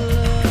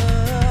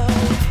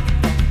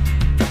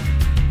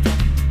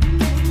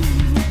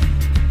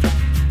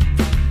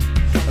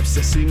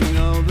obsessing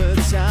over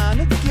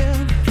time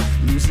again,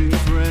 losing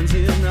friends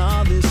in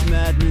all this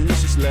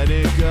madness. Just let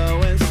it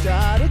go and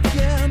start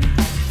again.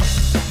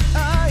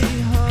 I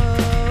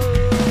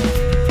hope,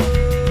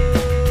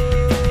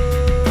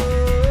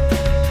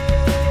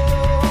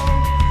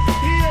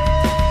 yeah.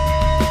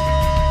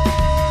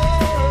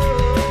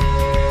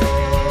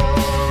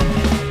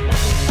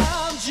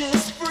 I'm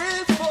just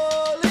free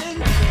falling,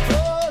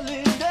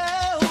 falling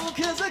down,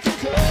 'cause I can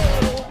go.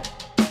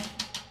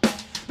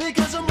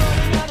 Because I'm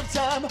running out of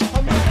time,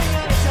 I'm running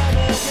out of time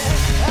again.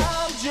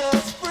 I'm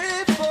just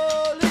free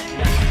falling,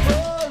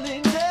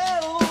 falling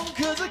down,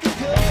 'cause I can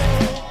go.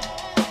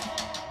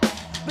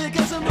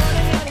 Because I'm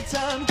running out of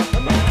time,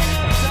 I'm running out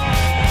of time.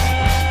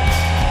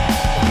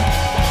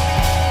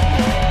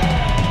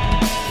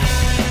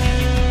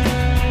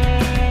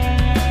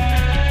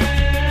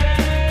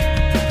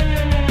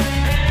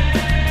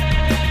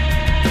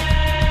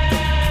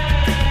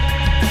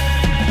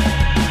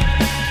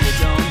 You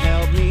don't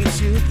help me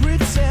to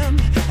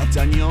pretend. I've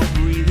done your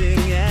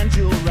breathing and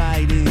your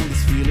writing.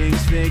 This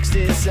feeling's fixed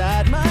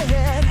inside my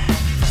head.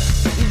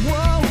 It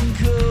won't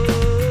go.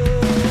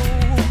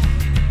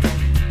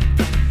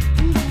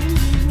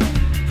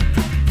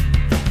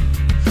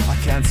 I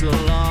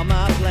cancel all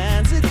my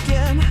plans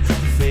again.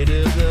 The fate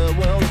of the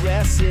world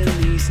rests in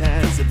these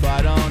hands. If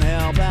I don't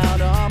help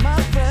out all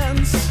my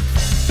friends,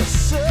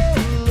 so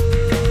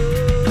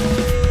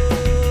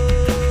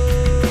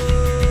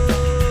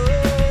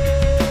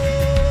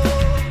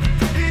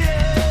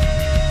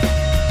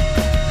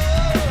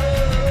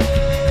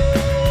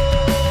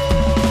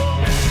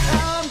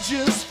I'm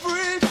just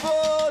free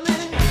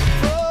falling,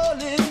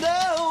 falling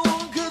down,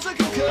 'cause I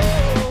can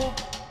cope.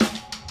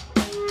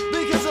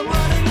 Because I'm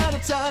running out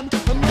of time,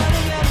 I'm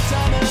running out of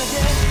time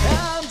again.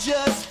 I'm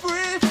just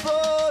free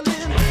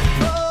falling,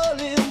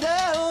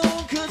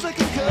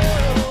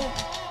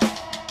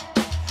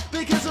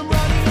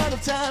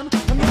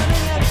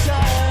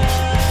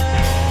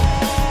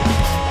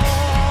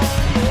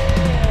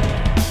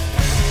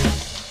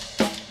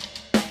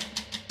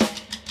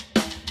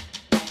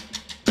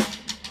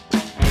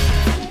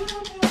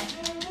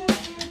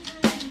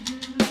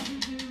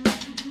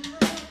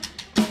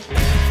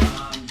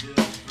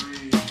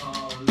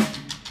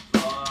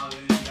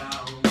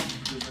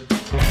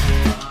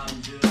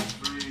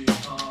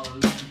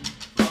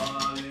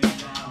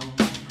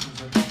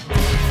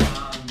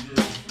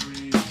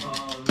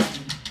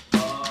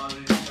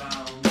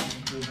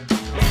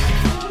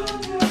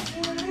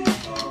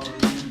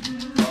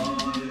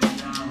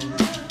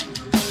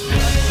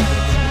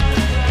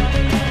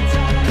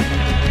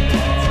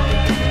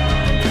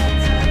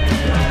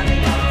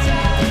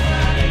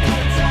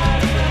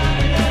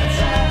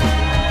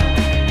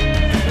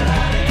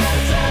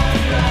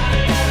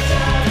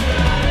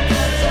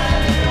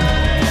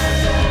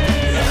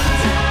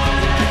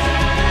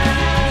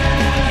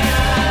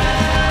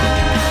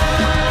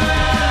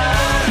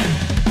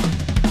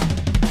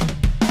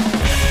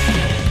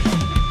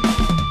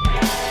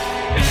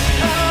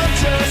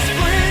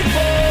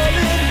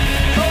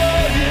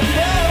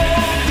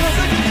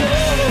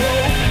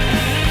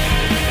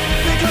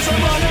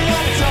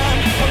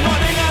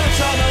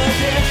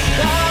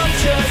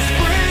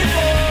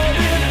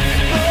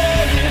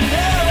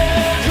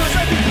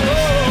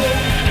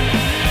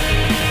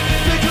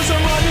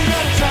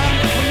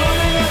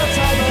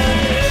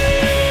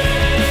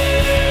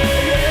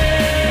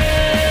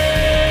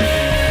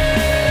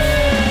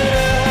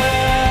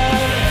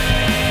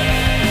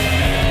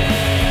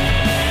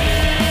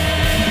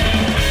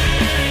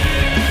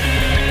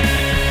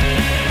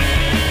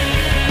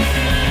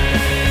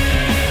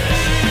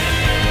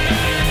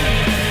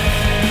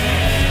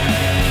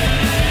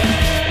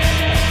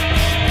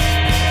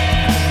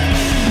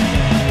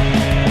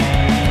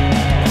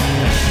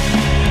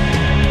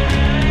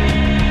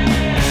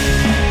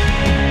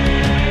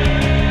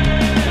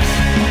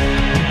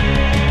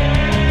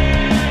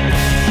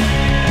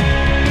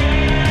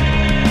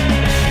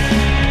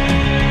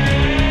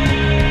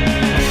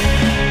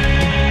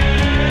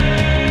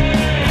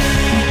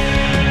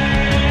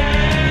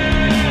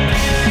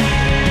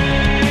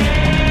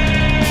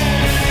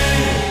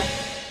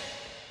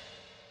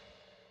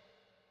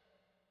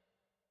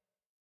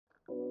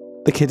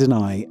 The Kid and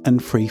I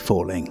and Free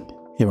Falling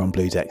here on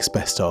Blue Deck's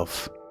Best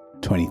of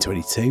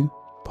 2022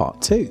 Part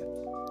 2.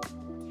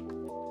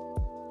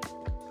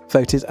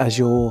 Voted as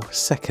your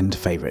second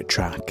favourite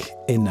track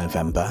in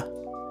November.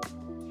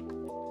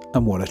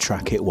 And what a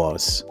track it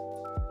was.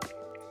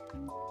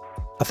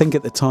 I think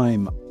at the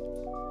time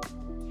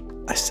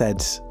I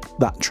said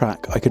that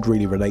track I could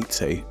really relate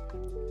to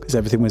because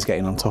everything was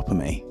getting on top of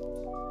me.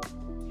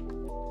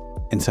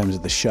 In terms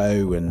of the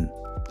show and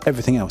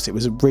everything else, it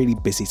was a really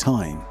busy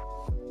time.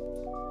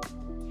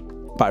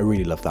 But I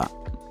really love that.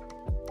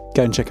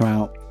 Go and check them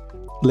out.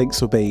 Links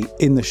will be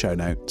in the show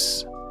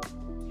notes.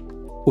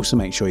 Also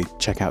make sure you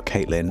check out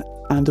Caitlin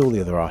and all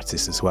the other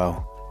artists as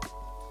well.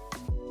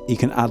 You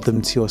can add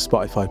them to your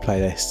Spotify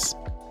playlists.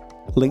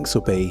 Links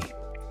will be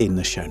in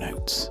the show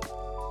notes.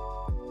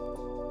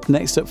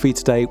 Next up for you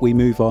today, we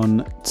move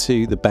on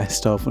to the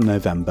Best of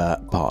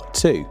November Part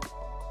 2.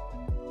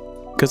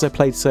 Because I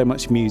played so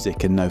much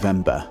music in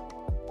November,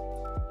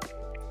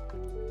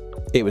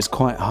 it was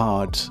quite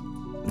hard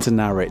to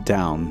narrow it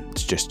down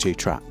to just 2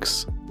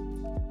 tracks.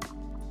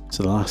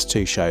 So the last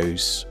 2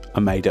 shows I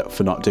made up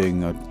for not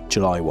doing a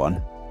July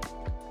one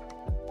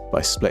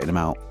by splitting them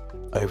out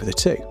over the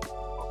 2.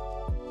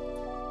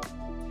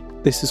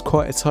 This was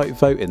quite a tight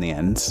vote in the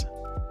end,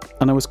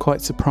 and I was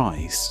quite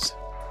surprised.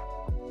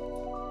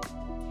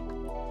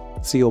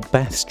 So your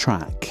best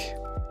track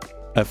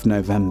of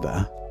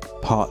November,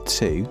 Part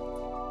 2,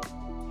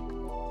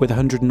 with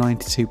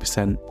 192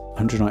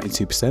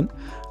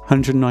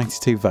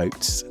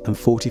 votes and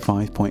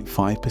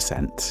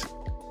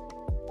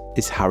 45.5%,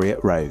 is Harriet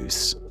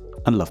Rose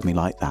and Love Me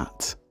Like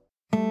That.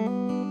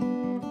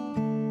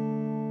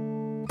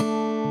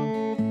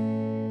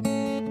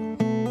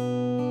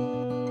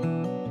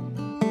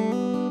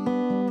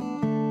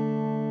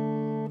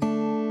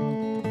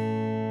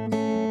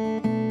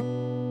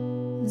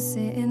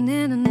 Sitting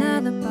in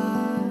another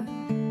bar,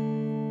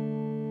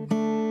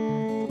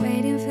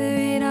 waiting for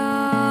it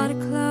all to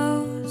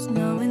close,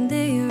 knowing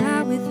that you're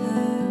out with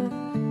her,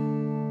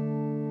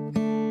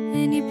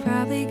 and you're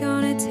probably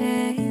gonna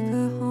take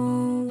her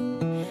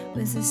home.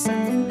 Was there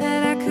something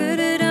that I could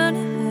have done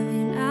to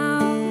hurry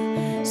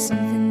now?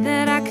 Something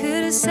that I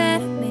could have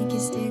said to make you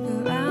stick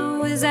around?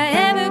 Was I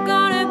ever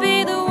gonna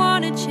be the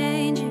one to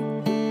change you?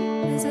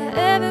 Was I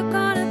ever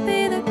gonna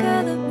be the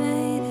girl that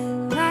made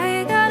it? Why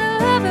you gotta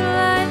love her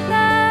like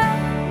that?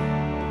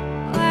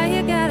 Why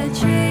you gotta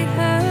treat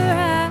her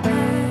right?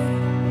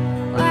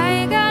 Why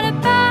you gotta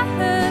buy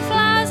her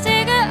flowers,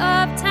 take her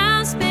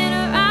uptown, spin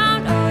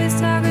around, always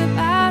talk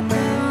about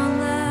her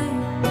online?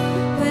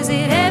 Was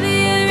it ever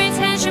your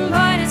intention,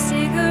 boy, to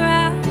stick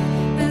around?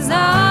 Was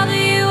all that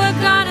you were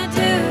gonna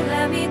do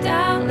let me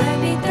down, let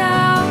me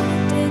down?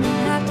 Didn't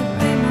have to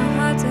break my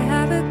heart to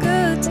have a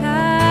good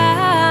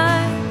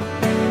time.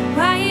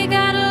 Why you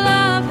gotta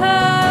love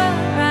her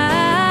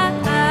right?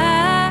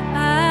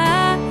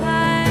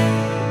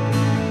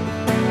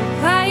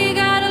 Why you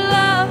gotta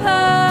love her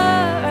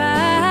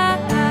right?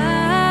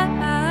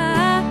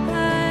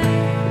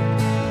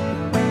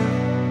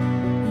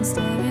 I'm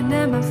staring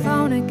at my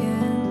phone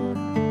again,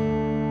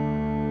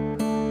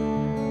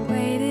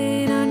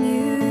 waiting on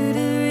you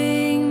to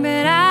ring,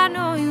 but I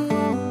know you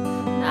won't,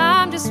 and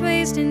I'm just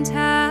wasting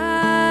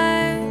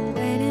time,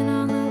 waiting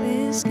on the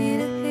whiskey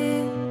to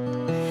hit.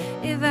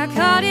 If I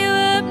called you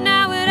up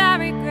now, would I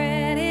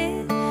regret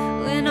it?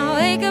 When I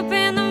wake up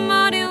in the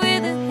morning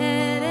with a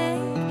headache.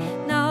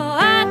 No,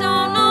 I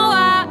don't know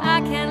why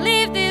I can't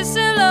leave this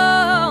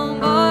alone.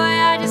 Boy,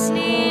 I just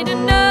need to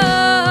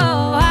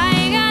know why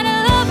you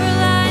gotta love her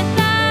like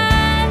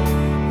that.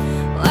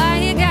 Why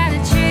you gotta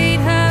treat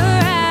her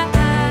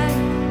right?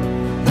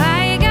 Why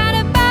you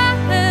gotta buy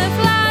her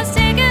flowers,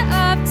 take her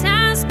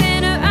uptown,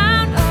 spin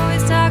around,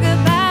 always talk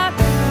about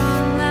her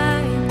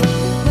online?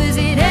 Was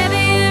it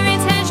ever your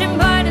intention,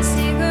 boy, to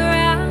stick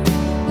around?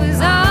 Was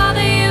all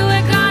that you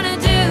were gonna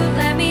do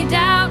let me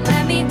down,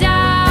 let me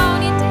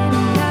down? You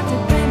didn't have to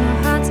break my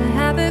heart to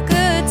have a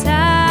good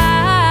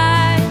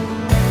time.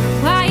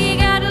 Why you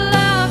gotta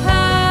love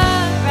her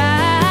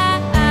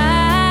right?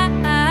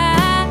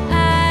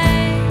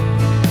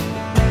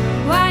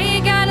 Why you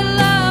gotta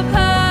love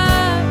her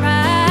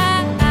right?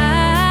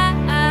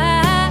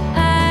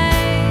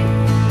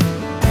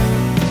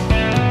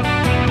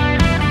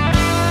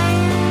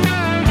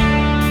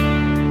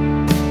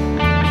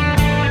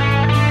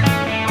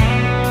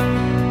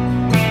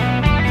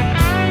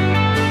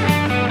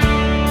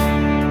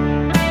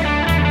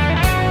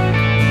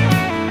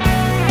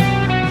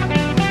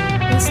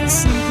 Was there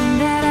something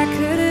that I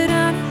could have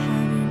done to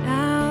hurry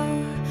now?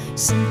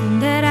 Something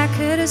that I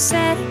could have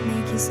said to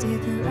make you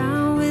stick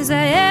around? Was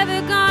I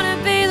ever gonna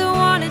be the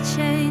one to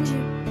change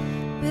you?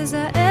 Was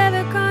I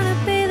ever gonna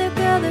be the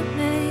girl that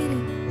made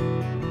it?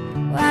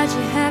 Why'd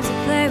you have to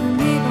play with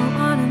me? Go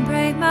on and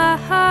break my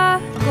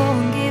heart. Go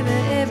and give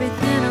her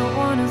everything I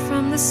wanted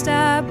from the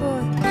start,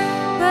 boy.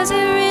 Was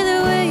it really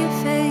what you're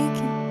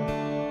faking?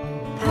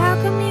 How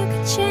come you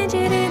could change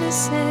it in a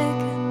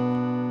second?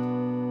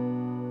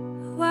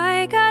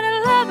 Why you gotta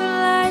love her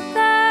like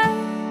that?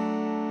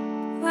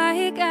 Why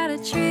you gotta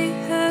treat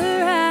her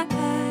right?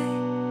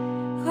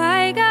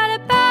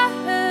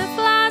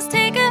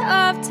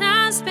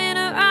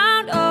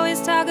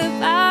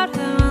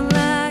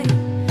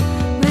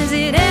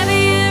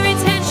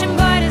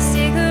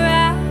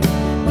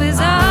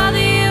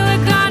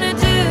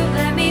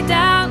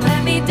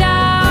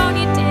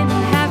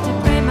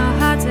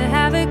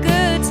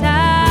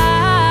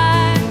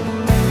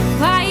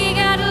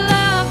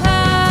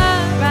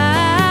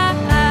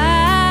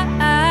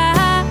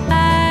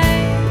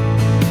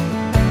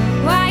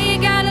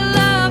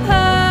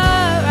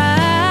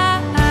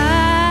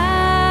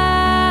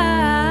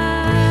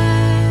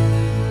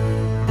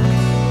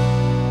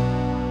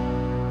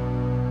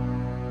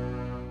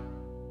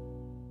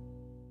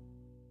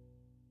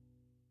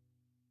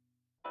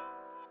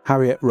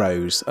 Harriet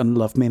Rose and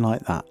Love Me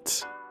Like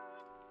That.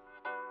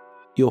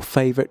 Your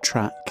favourite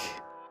track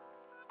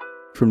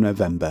from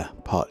November,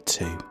 part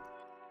 2.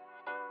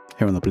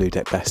 Here on the Blue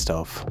Deck Best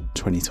of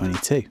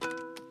 2022.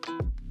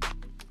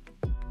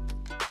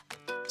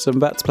 So I'm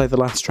about to play the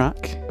last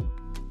track.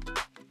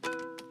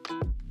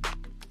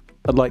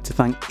 I'd like to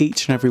thank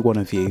each and every one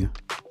of you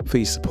for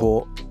your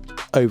support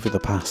over the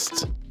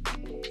past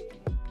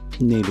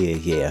nearly a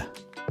year,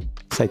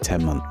 say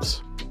 10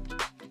 months.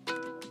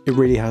 It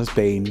really has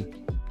been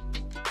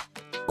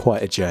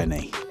quite a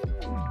journey.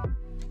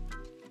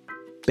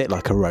 Bit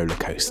like a roller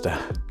coaster.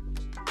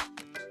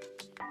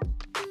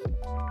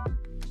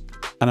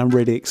 And I'm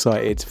really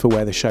excited for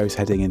where the show's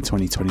heading in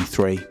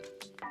 2023.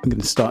 I'm going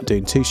to start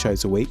doing 2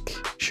 shows a week,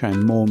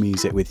 sharing more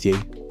music with you,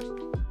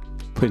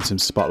 putting some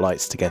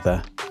spotlights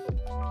together.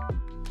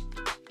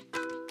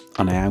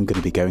 And I am going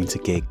to be going to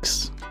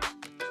gigs.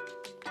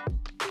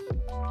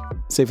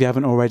 So if you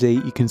haven't already,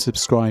 you can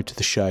subscribe to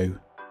the show.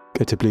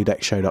 Go to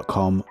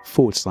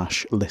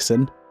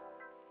bluedeckshow.com/listen.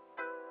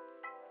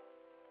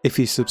 If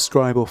you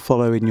subscribe or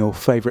follow in your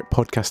favourite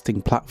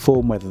podcasting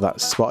platform, whether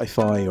that's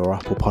Spotify or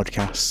Apple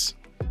Podcasts,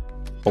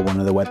 or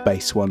one of the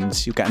web-based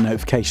ones, you'll get a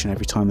notification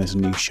every time there's a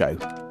new show.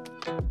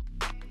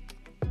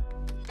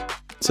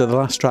 So the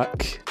last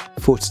track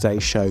for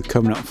today's show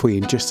coming up for you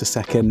in just a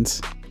second.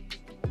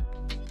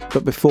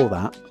 But before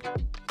that,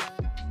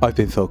 I've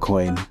been Phil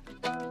Coyne.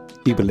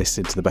 You've been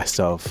listening to the Best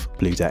of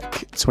Blue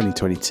Deck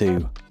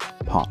 2022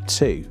 Part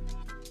 2.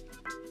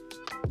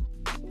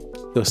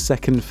 Your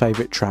second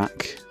favourite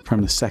track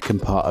from the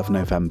second part of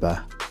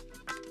November,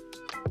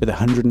 with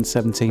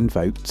 117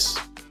 votes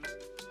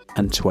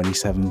and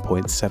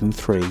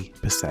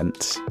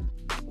 27.73%,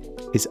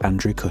 is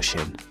Andrew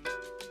Cushin,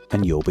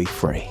 and You'll Be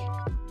Free.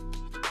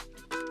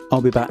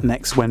 I'll be back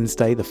next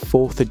Wednesday, the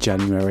 4th of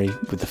January,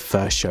 with the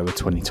first show of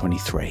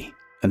 2023.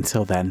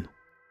 Until then,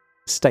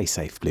 stay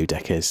safe, Blue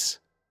Deckers.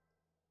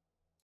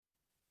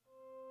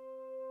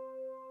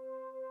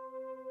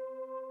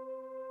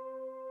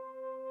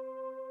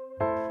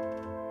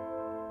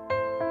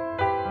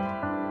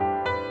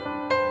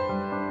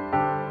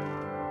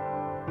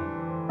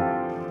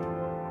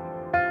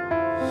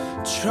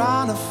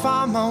 Trying to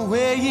find my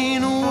way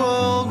in a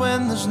world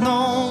when there's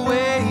no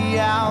way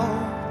out.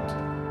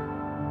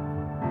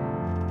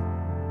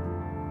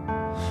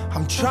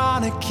 I'm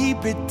trying to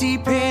keep it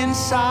deep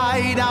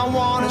inside. I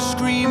wanna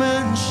scream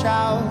and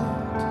shout.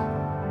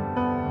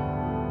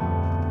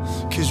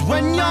 'Cause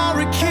when you're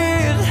a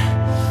kid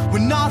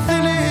with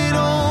nothing at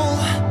all,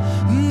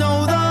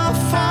 know the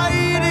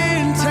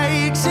fighting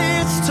takes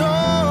its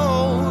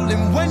toll.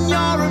 And when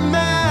you're a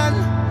man,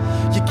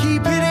 you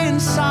keep it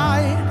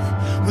inside.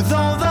 With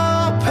all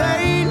the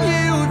pain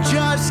you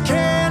just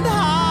can't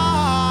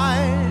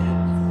hide.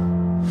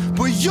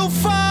 But you'll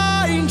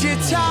find your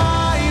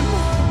time.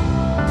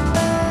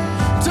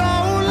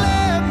 Don't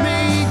let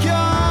me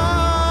go.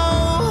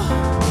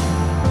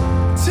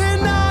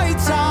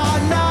 Tonight's our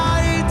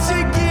night to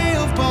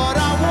give, but I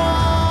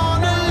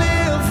wanna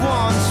live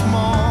once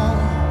more.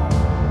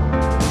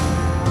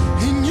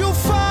 And you'll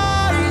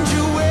find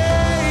your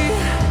way.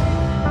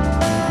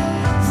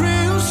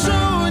 Real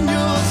soon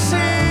you'll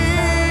see.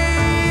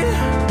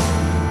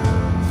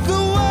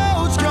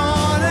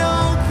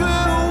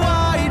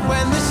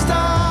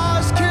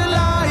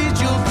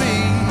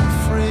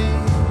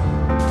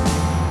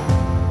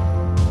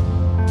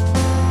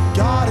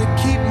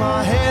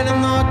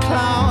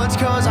 Clouds,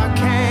 'cause I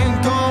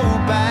can't go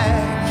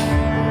back.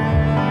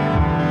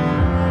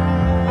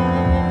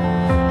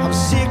 I'm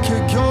sick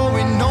of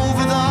going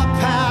over the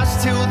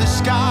past till the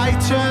sky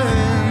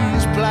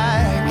turns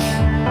black.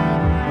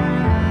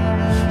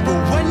 But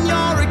when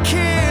you're a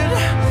kid,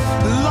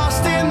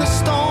 lost in the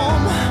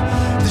storm,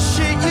 the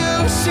shit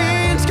you've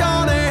seen's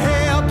gonna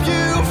help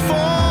you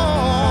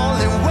fall.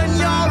 And when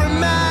you're a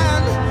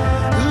man,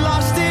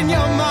 lost in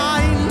your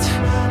mind,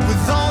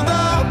 with all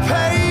the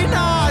pain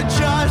I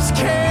just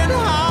can't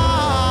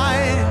hide.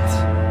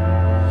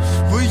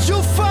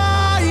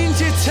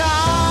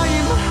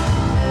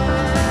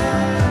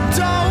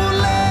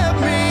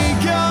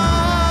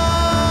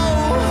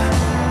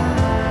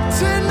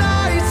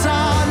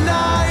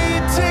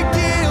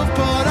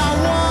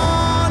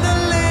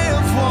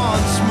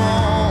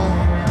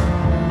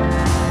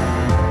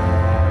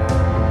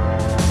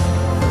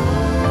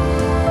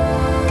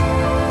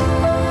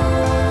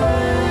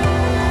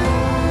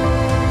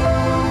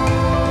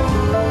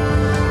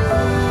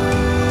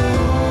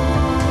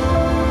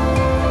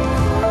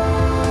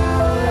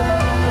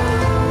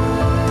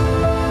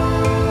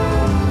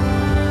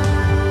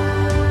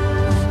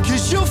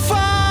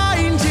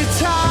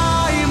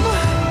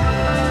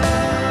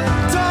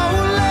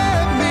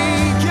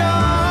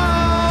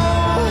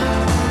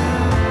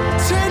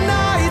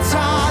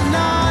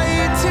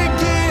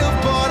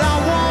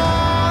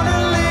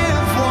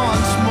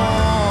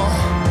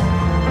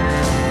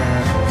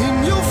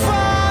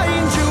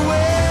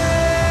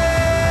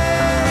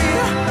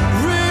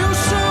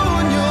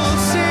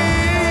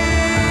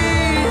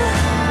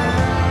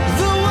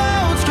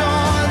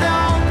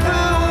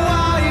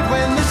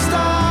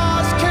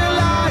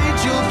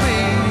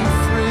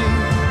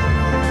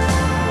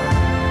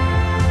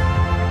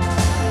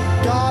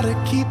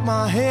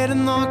 my head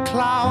in the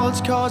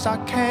clouds, 'cause I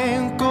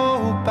can't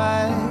go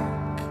back.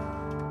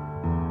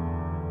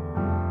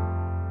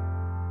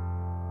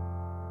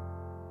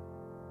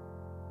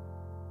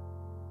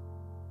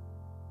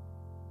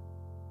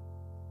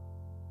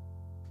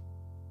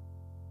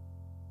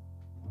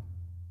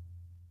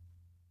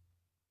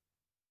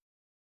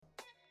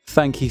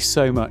 Thank you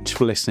so much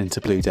for listening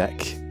to Blue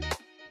Deck.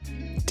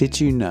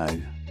 Did you know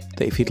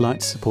that if you'd like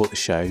to support the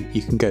show,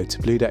 you can go to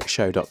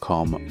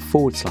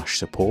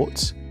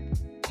bluedeckshow.com/support.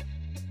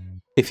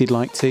 If you'd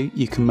like to,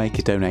 you can make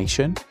a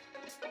donation.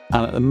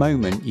 And at the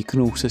moment, you can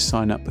also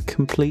sign up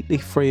completely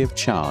free of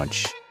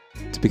charge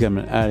to become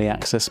an early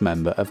access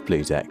member of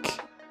Blue Deck.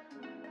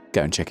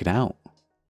 Go and check it out.